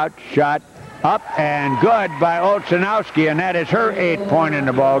back out. Shot up and good by Olsenowski, and that is her 8th point in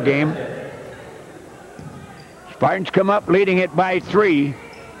the ball game. Spartans come up leading it by 3.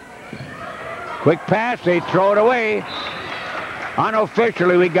 Quick pass, they throw it away.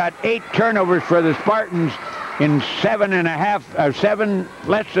 Unofficially, we got 8 turnovers for the Spartans in less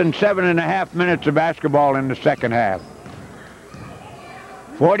than 7.5 minutes of basketball in the second half.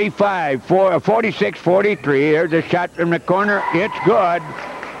 46-43. Here's a shot from the corner. It's good.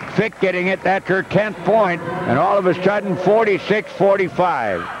 Fick getting it. That's her 10th point. And all of a sudden,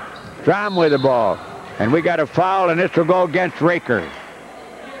 46-45. Strom with the ball. And we got a foul, and this will go against Raker.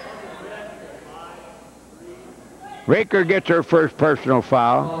 Raker gets her first personal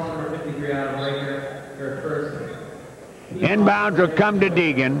foul. Inbounds will come to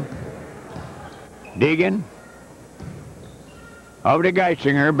Deegan. Deegan. Over to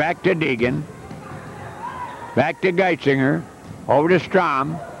Geisinger, back to Deegan. Back to Geisinger. Over to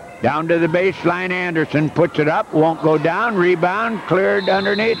Strom. Down to the baseline, Anderson puts it up, won't go down. Rebound, cleared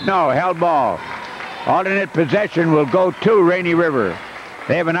underneath. No, held ball. Alternate possession will go to Rainy River.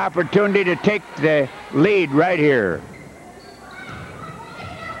 They have an opportunity to take the lead right here.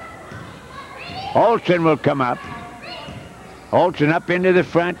 Olsen will come up. Olsen up into the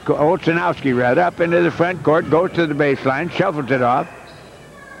front, Olsenowski rather, up into the front court, goes to the baseline, shuffles it off.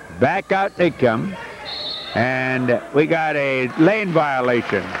 Back out they come. And we got a lane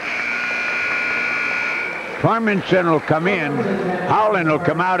violation. Tormenson will come in. Howland will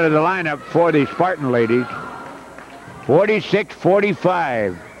come out of the lineup for the Spartan ladies.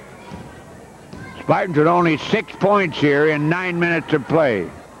 46-45. Spartans with only 6 points here in 9 minutes of play.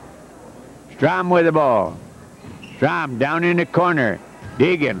 Strom with the ball. Strom down in the corner.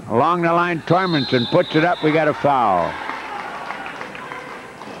 Deegan along the line. Tormenson puts it up. We got a foul.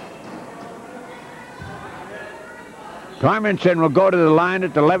 Tormenson will go to the line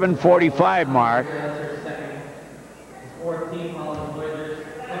at the 11:45 mark.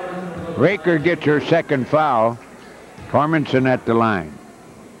 Raker gets her second foul. Tormenson at the line.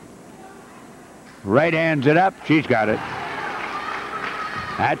 Right hands it up. She's got it.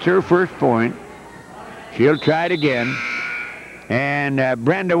 That's her first point. She'll try it again. And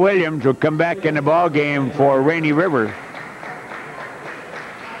Brenda Williams will come back in the ball game for Rainy River.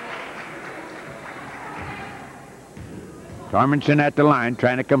 Tormenson at the line,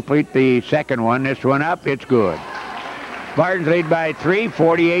 trying to complete the second one. This one up, it's good. Spartans lead by 3,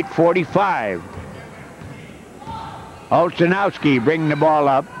 48-45. Olsenowski bringing the ball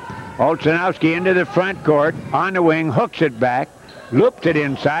up. Olsenowski into the front court, on the wing, hooks it back, loops it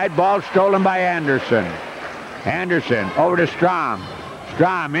inside, ball stolen by Anderson. Anderson over to Strom.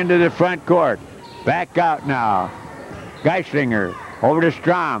 Strom into the front court. Back out now. Geislinger over to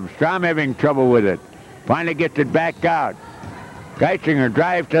Strom. Strom having trouble with it. Finally gets it back out. Geisinger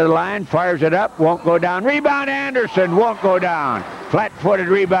drives to the line, fires it up, won't go down. Rebound, Anderson, won't go down. Flat-footed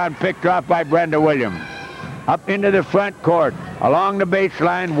rebound picked off by Brenda Williams. Up into the front court, along the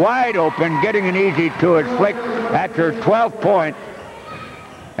baseline, wide open, getting an easy two-hit flick. That's her 12th point.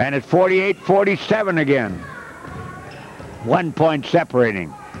 And it's 48-47 again. 1 point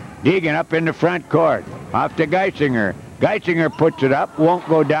separating. Deegan up in the front court, off to Geisinger. Geisinger puts it up, won't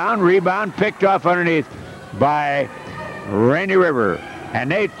go down. Rebound picked off underneath by Rainy River,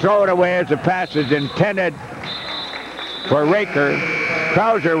 and they throw it away as the pass is intended for Raker.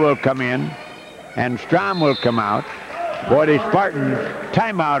 Krauser will come in, and Strom will come out. For the Spartans,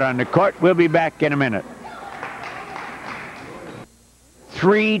 timeout on the court. We'll be back in a minute.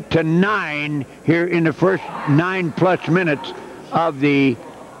 3-9 here in the first 9+ minutes of the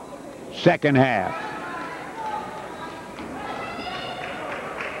second half.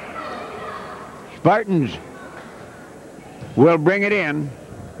 Spartans will bring it in.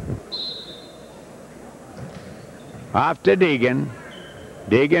 Off to Deegan.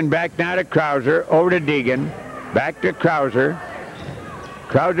 Deegan back now to Krauser. Over to Deegan. Back to Krauser.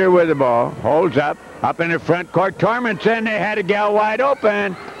 Krauser with the ball. Holds up. Up in the front court. Tormenson, they had a gal wide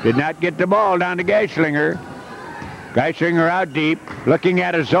open. Did not get the ball down to Geislinger. Geislinger out deep. Looking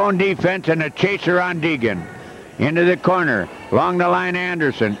at a zone defense and a chaser on Deegan. Into the corner. Along the line,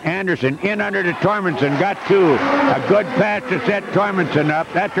 Anderson. Anderson in under to Tormenson. Got two. A good pass to set Tormenson up.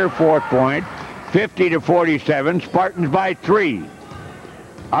 That's her 4th point. 50-47. Spartans by 3.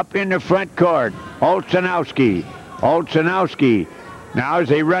 Up in the front court. Olsenowski. Olsenowski. Now as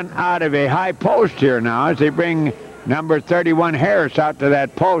they run out of a high post here now, as they bring number 31 Harris out to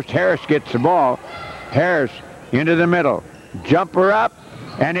that post, Harris gets the ball. Harris into the middle. Jumper up,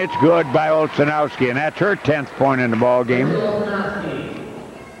 and it's good by Olsenowski, and that's her 10th point in the ball game.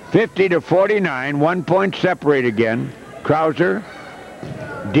 50-49, 1 point separate again. Krauser,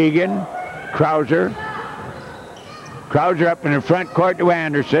 Deegan, Krauser. Krauser up in the front court to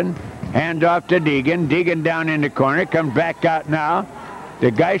Anderson. Hand off to Deegan. Deegan down in the corner. Comes back out now to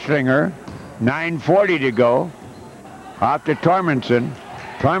Geislinger. 9:40 to go. Off to Tormenson.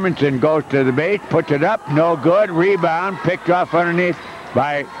 Tormenson goes to the base. Puts it up. No good. Rebound. Picked off underneath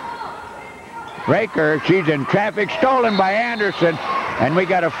by Raker. She's in traffic. Stolen by Anderson. And we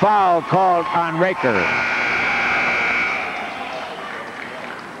got a foul called on Raker.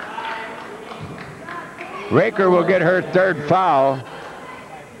 Raker will get her 3rd foul.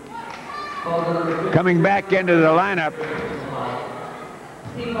 Coming back into the lineup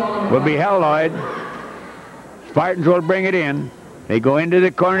will be Helloyd. Spartans will bring it in. They go into the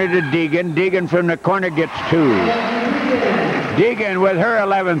corner to Deegan. Deegan from the corner gets 2. Deegan with her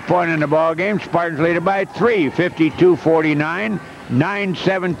 11th point in the ball game. Spartans lead it by 3. 52-49.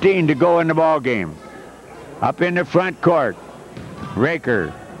 9:17 to go in the ball game. Up in the front court.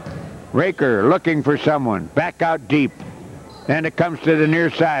 Raker. Raker looking for someone. Back out deep. Then it comes to the near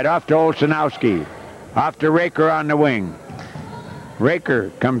side. Off to Olsenowski. Off to Raker on the wing. Raker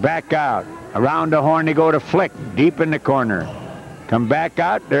come back out. Around the horn they go to Flick. Deep in the corner. Come back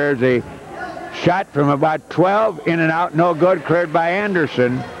out. There's a shot from about 12. In and out. No good. Cleared by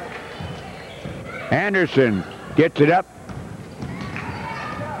Anderson. Anderson gets it up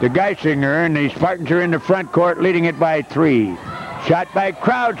to Geisinger. And the Spartans are in the front court leading it by 3. Shot by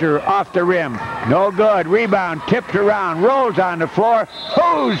Krauser off the rim. No good. Rebound. Tipped around. Rolls on the floor.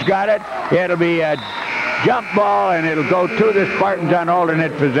 Who's got it? It'll be a jump ball, and it'll go to the Spartans on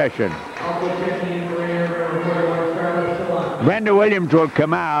alternate possession. Brenda Williams will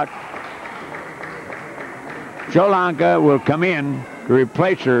come out. Sholanka will come in to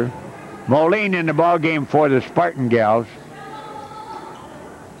replace her. Moline in the ball game for the Spartan gals.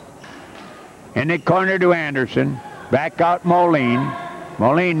 In the corner to Anderson. Back out Moline.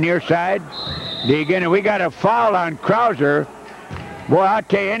 Moline near side. Deegan, and we got a foul on Krauser. Boy, I'll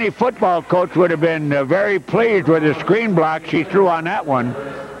tell you, any football coach would have been very pleased with the screen block she threw on that one.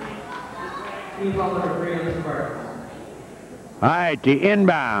 All right, the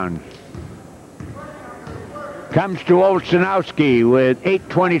inbound comes to Olsenowski with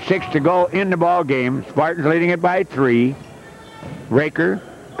 8:26 to go in the ball game. Spartans leading it by 3. Raker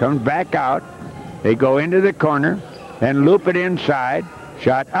comes back out. They go into the corner. Then loop it inside.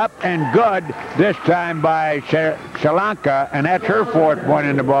 Shot up and good, this time by Shalanka, and that's her 4th point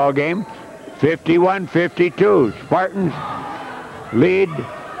in the ball game. 51-52. Spartans lead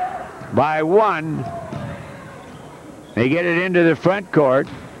by 1. They get it into the front court.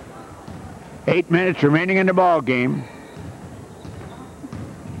 8 minutes remaining in the ball game.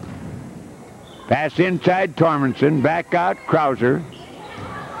 Pass inside Tormenson. Back out Krauser.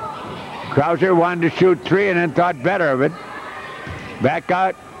 Krauser wanted to shoot 3 and then thought better of it. Back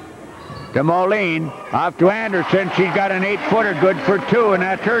out to Moline. Off to Anderson. She's got an 8-footer good for 2, and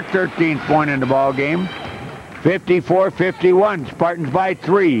that's her 13th point in the ball game. 54-51. Spartans by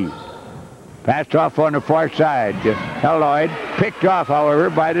 3. Passed off on the far side. Helloyd. Picked off, however,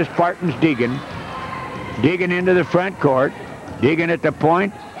 by the Spartans' Deegan. Deegan into the front court. Deegan at the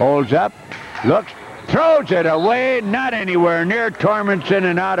point. Holds up. Looks. Throws it away, not anywhere near Tormenson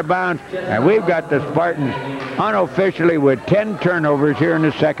and out of bounds. And we've got the Spartans unofficially with 10 turnovers here in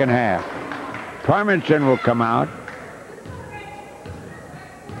the second half. Tormenson will come out.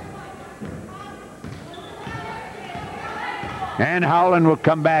 And Howland will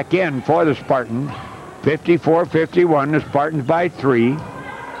come back in for the Spartans. 54-51, the Spartans by 3.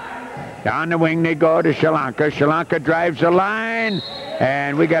 Down the wing they go to Shalanka. Shalanka drives the line.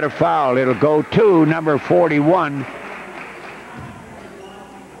 And we got a foul. It'll go to number 41.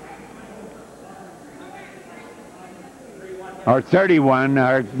 or 31.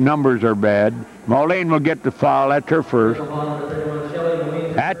 Our numbers are bad. Moline will get the foul. That's her first.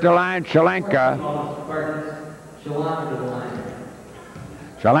 At the line, Shalenka.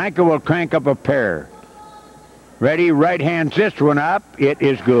 Shalenka will crank up a pair. Ready, right hands this one up. It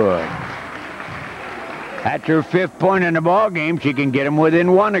is good. That's her 5th point in the ball game. She can get them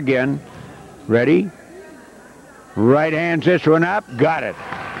within 1 again. Ready? Right hands this one up. Got it.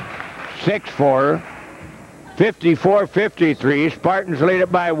 6 for her. 54-53. Spartans lead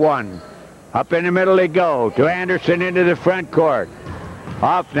it by 1. Up in the middle they go. To Anderson into the front court.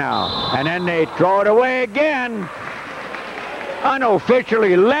 Off now. And then they throw it away again. Unofficial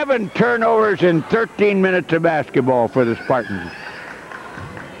 11 turnovers in 13 minutes of basketball for the Spartans.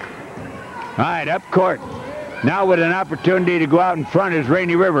 All right, up court. Now with an opportunity to go out in front is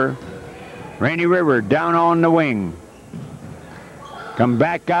Rainy River. Rainy River down on the wing. Come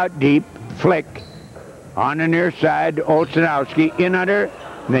back out deep. Flick. On the near side, Olsenowski in under.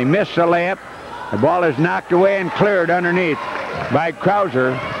 They miss the layup. The ball is knocked away and cleared underneath by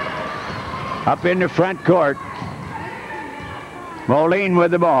Krauser. Up in the front court. Moline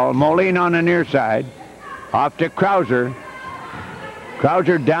with the ball. Moline on the near side. Off to Krauser.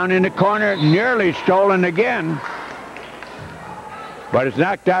 Krauser down in the corner. Nearly stolen again. But it's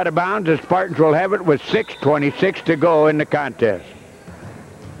knocked out of bounds. The Spartans will have it with 6:26 to go in the contest.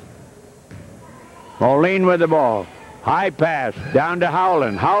 Moline with the ball. High pass down to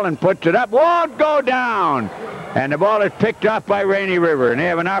Howland. Howland puts it up. Won't go down. And the ball is picked off by Rainy River. And they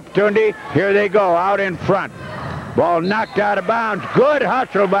have an opportunity. Here they go out in front. Ball knocked out of bounds. Good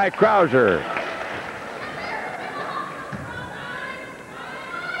hustle by Krauser.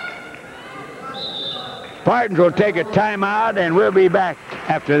 Spartans will take a timeout, and we'll be back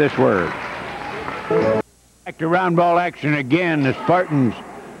after this word. Back to round ball action again. The Spartans,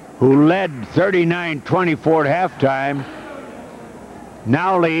 who led 39-24 at halftime,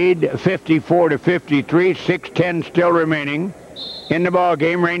 now lead 54-53, 6:10 still remaining. In the ball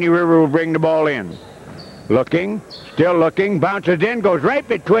game, Rainy River will bring the ball in. Looking, still looking, bounces in, goes right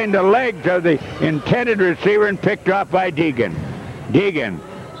between the legs of the intended receiver and picked off by Deegan. Deegan.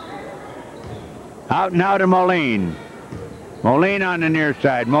 Out now to Moline. Moline on the near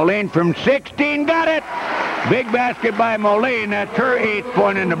side. Moline from 16, got it! Big basket by Moline. That's her 8th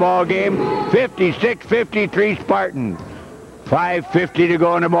point in the ball game. 56-53 Spartans. 5:50 to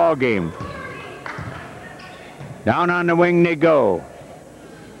go in the ball game. Down on the wing they go.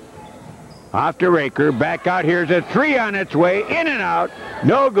 Off to Raker. Back out. Here's a 3 on its way. In and out.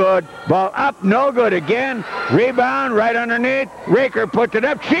 No good. Ball up. No good again. Rebound right underneath. Raker puts it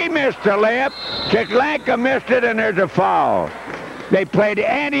up. She missed the layup. Chiklanka missed it, and there's a foul. They played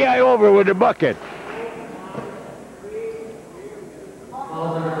Andy over with the bucket.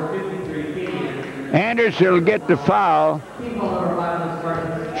 Anderson will get the foul.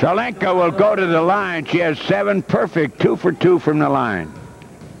 Shalenka will go to the line. She has 7 perfect. 2 for 2 from the line.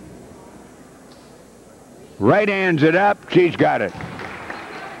 Right hands it up. She's got it.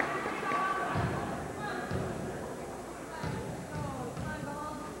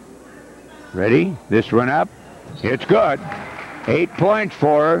 Ready? This one up. It's good. 8 points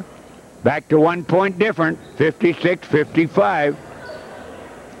for her. Back to 1 point different. 56-55.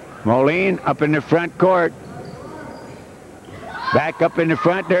 Moline up in the front court. Back up in the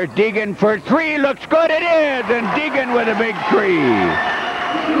front. There's Deegan for 3. Looks good. It is. And Deegan with a big 3.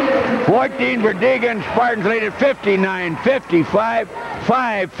 14 for Deegan. Spartans lead at 59-55.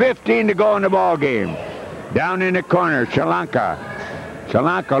 5:15 to go in the ball game. Down in the corner, Shalenka.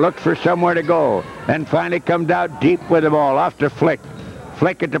 Shalenka looks for somewhere to go. Then finally comes out deep with the ball. Off to Flick.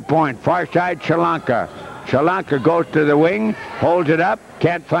 Flick at the point. Far side, Shalenka. Shalenka goes to the wing. Holds it up.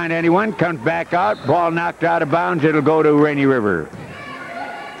 Can't find anyone. Comes back out. Ball knocked out of bounds. It'll go to Rainy River.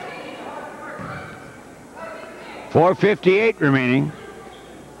 4:58 remaining.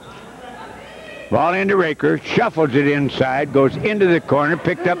 Ball into Raker, shuffles it inside, goes into the corner,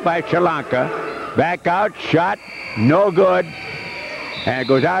 picked up by Shalenka. Back out, shot, no good. And it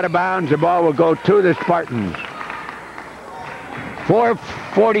goes out of bounds. The ball will go to the Spartans.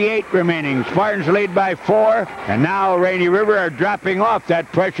 4:48 remaining. Spartans lead by 4, and now Rainy River are dropping off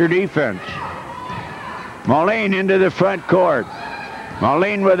that pressure defense. Moline into the front court.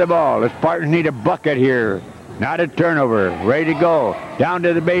 Moline with the ball. The Spartans need a bucket here. Not a turnover. Ready to go. Down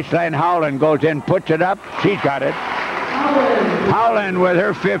to the baseline. Howland goes in, puts it up. She's got it. Howland with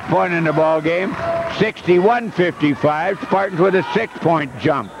her 5th point in the ball game. 61-55. Spartans with a 6-point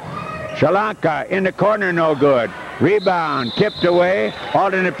jump. Shalenka in the corner, no good. Rebound, tipped away.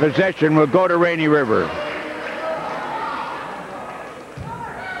 Alternate possession will go to Rainy River.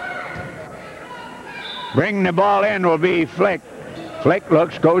 Bringing the ball in will be Flick. Flick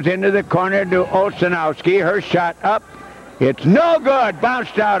looks, goes into the corner to Olsenowski. Her shot up. It's no good.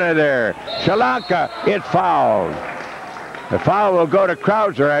 Bounced out of there. Sri Lanka, it's fouled. The foul will go to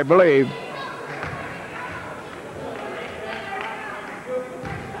Krauser, I believe.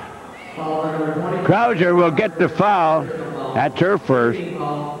 Krauser will get the foul. That's her first.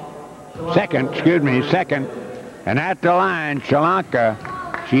 Second. And at the line, Sri Lanka,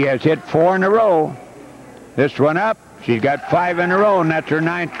 she has hit 4 in a row. This one up. She's got 5 in a row, and that's her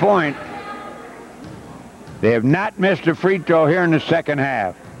 9th point. They have not missed a free throw here in the second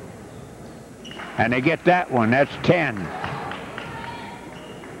half. And they get that one. That's 10.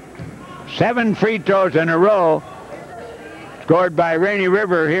 7 free throws in a row scored by Rainy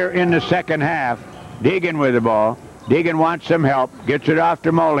River here in the second half. Deegan with the ball. Deegan wants some help. Gets it off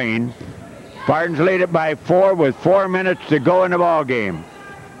to Moline. Spartans lead it by 4 with 4 minutes to go in the ball game.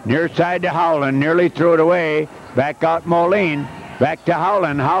 Near side to Howland. Nearly threw it away. Back out Moline. Back to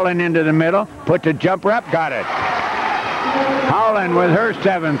Howland. Howland into the middle. Put the jumper up. Got it. Howland with her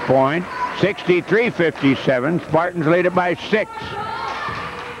 7th point. 63-57. Spartans lead it by 6.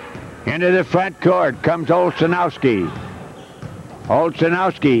 Into the front court comes Olsenowski.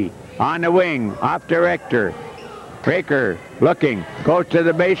 Olsenowski on the wing. Off to Richter. Richter looking. Goes to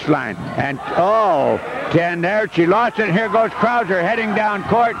the baseline. And, 10 there. She lost it. Here goes Krauser heading down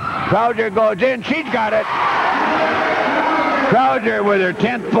court. Krauser goes in. She's got it. Krauser with her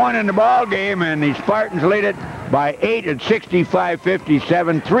 10th point in the ball game, and the Spartans lead it by 8 at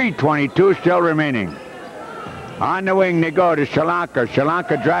 65-57. 3:22 still remaining. On the wing they go to Sri Lanka. Sri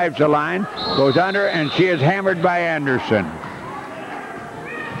Lanka drives the line, goes under, and she is hammered by Anderson.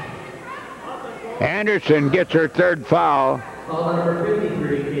 Anderson gets her 3rd foul. Foul number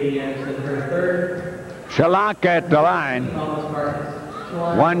 53, Katie Anderson, her 3rd. Sri Lanka at the line.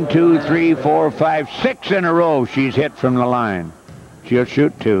 1, 2, 3, 4, 5, 6 in a row she's hit from the line. She'll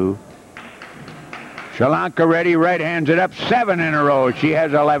shoot 2. Sri Lanka ready, right hands it up, 7 in a row. She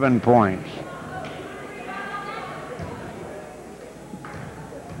has 11 points.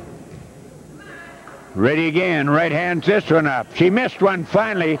 Ready again, right hands this one up. She missed one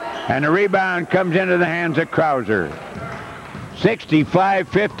finally, and the rebound comes into the hands of Krauser.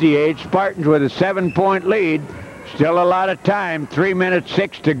 65-58, Spartans with a 7-point lead. Still a lot of time, 3 minutes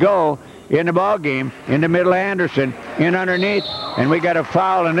 6 to go in the ball game. In the middle, Anderson in underneath, and we got a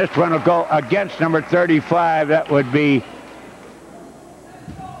foul, and this one will go against number 35. That would be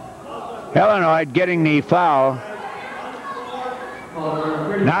Helenoid getting the foul.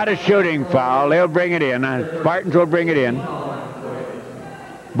 Not a shooting foul. They'll bring it in. Spartans will bring it in.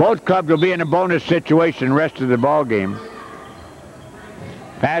 Both clubs will be in a bonus situation the rest of the ball game.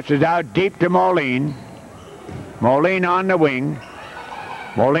 Passes out deep to Moline. Moline on the wing.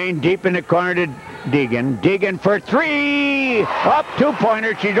 Moline deep in the corner to Deegan. Deegan for 3. Up,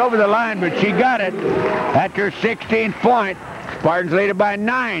 2-pointer. She's over the line, but she got it. That's her 16th point. Spartans lead it by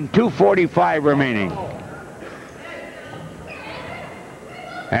 9. 2:45 remaining.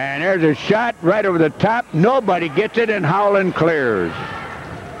 And there's a shot right over the top. Nobody gets it, and Howland clears.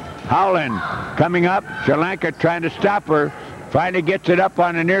 Howland coming up. Sri Lanka trying to stop her. Finally gets it up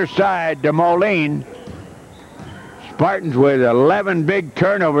on the near side to Moline. Spartans with 11 big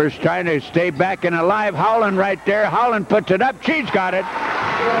turnovers trying to stay back and alive. Howland right there. Howland puts it up. She's got it.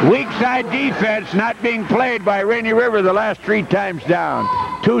 Weak side defense not being played by Rainy River the last 3 times down.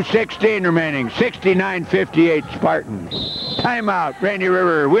 2:16 remaining. 69-58 Spartans. Timeout, Rainy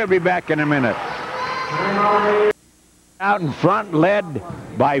River. We'll be back in a minute. Out in front, led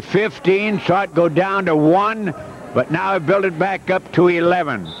by 15. Saw it go down to 1, but now have built it back up to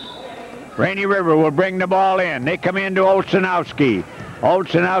 11. Rainy River will bring the ball in. They come into Olsenowski.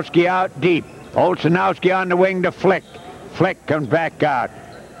 Olsenowski out deep. Olsenowski on the wing to Flick. Flick comes back out.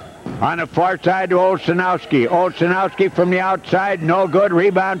 On the far side to Olsenowski. Olsenowski from the outside, no good.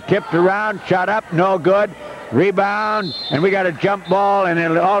 Rebound tipped around, shot up, no good. Rebound, and we got a jump ball, and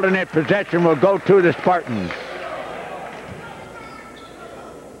an alternate possession will go to the Spartans.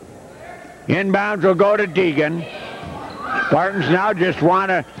 Inbounds will go to Deegan. Spartans now just want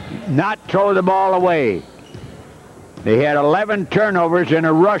to not throw the ball away. They had 11 turnovers in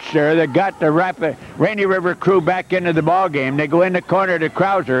a rush there that got the Rainy River crew back into the ball game. They go in the corner to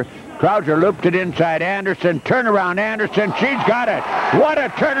Krauser. Krauser looped it inside Anderson. Turnaround Anderson. She's got it. What a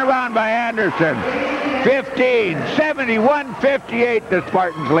turnaround by Anderson. 15, 71-58 the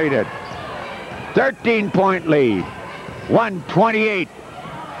Spartans lead it. 13-point lead. 1:28.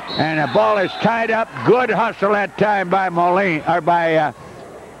 And the ball is tied up. Good hustle that time by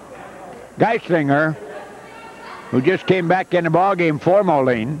Geislinger, who just came back in the ball game for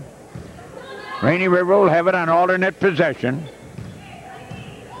Moline. Rainy River will have it on alternate possession.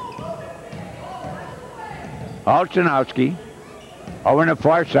 Olszanowski over on the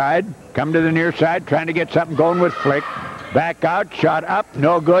far side, come to the near side, trying to get something going with Flick. Back out, shot up,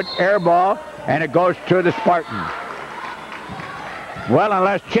 no good, air ball, and it goes to the Spartans. Well,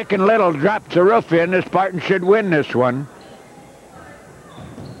 unless Chicken Little drops the roof in, the Spartans should win this one.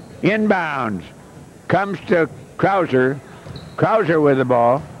 Inbounds, comes to Krauser. Krauser with the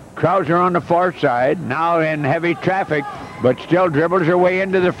ball. Krauser on the far side, now in heavy traffic, but still dribbles her way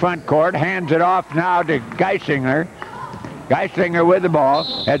into the front court, hands it off now to Geisinger. Geisinger with the ball,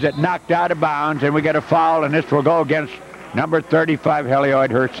 has it knocked out of bounds, and we get a foul, and this will go against number 35, Helioid,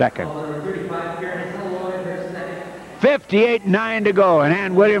 her second. 58-9 to go, and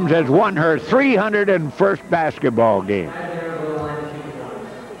Ann Williams has won her 301st basketball game.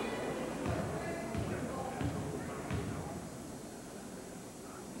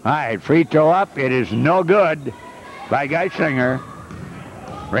 All right, free throw up. It is no good by Geisinger.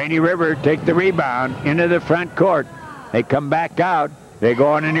 Rainy River take the rebound into the front court. They come back out. They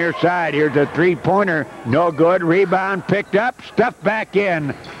go on the near side. Here's a three-pointer. No good. Rebound picked up. Stuffed back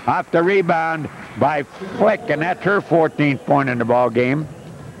in off the rebound by Flick, and that's her 14th point in the ball game.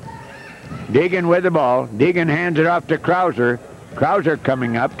 Deegan with the ball. Deegan hands it off to Krauser. Krauser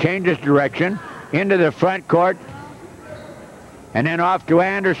coming up, changes direction into the front court. And then off to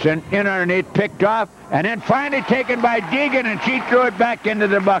Anderson, in underneath, picked off, and then finally taken by Deegan, and she threw it back into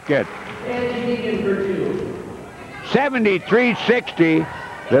the bucket. 73-60,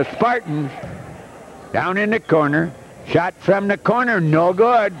 the Spartans down in the corner. Shot from the corner, no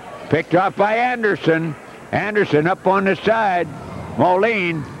good. Picked off by Anderson. Anderson up on the side.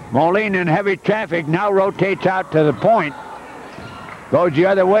 Moline in heavy traffic, now rotates out to the point. Goes the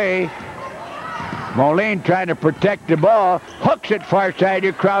other way. Moline trying to protect the ball, hooks it far side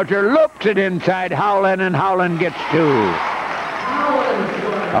to Krauser, loops it inside Howland, and Howland gets two.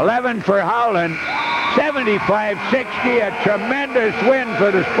 11 for Howland, 75-60, a tremendous win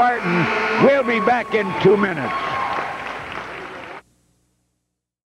for the Spartans. We'll be back in 2 minutes.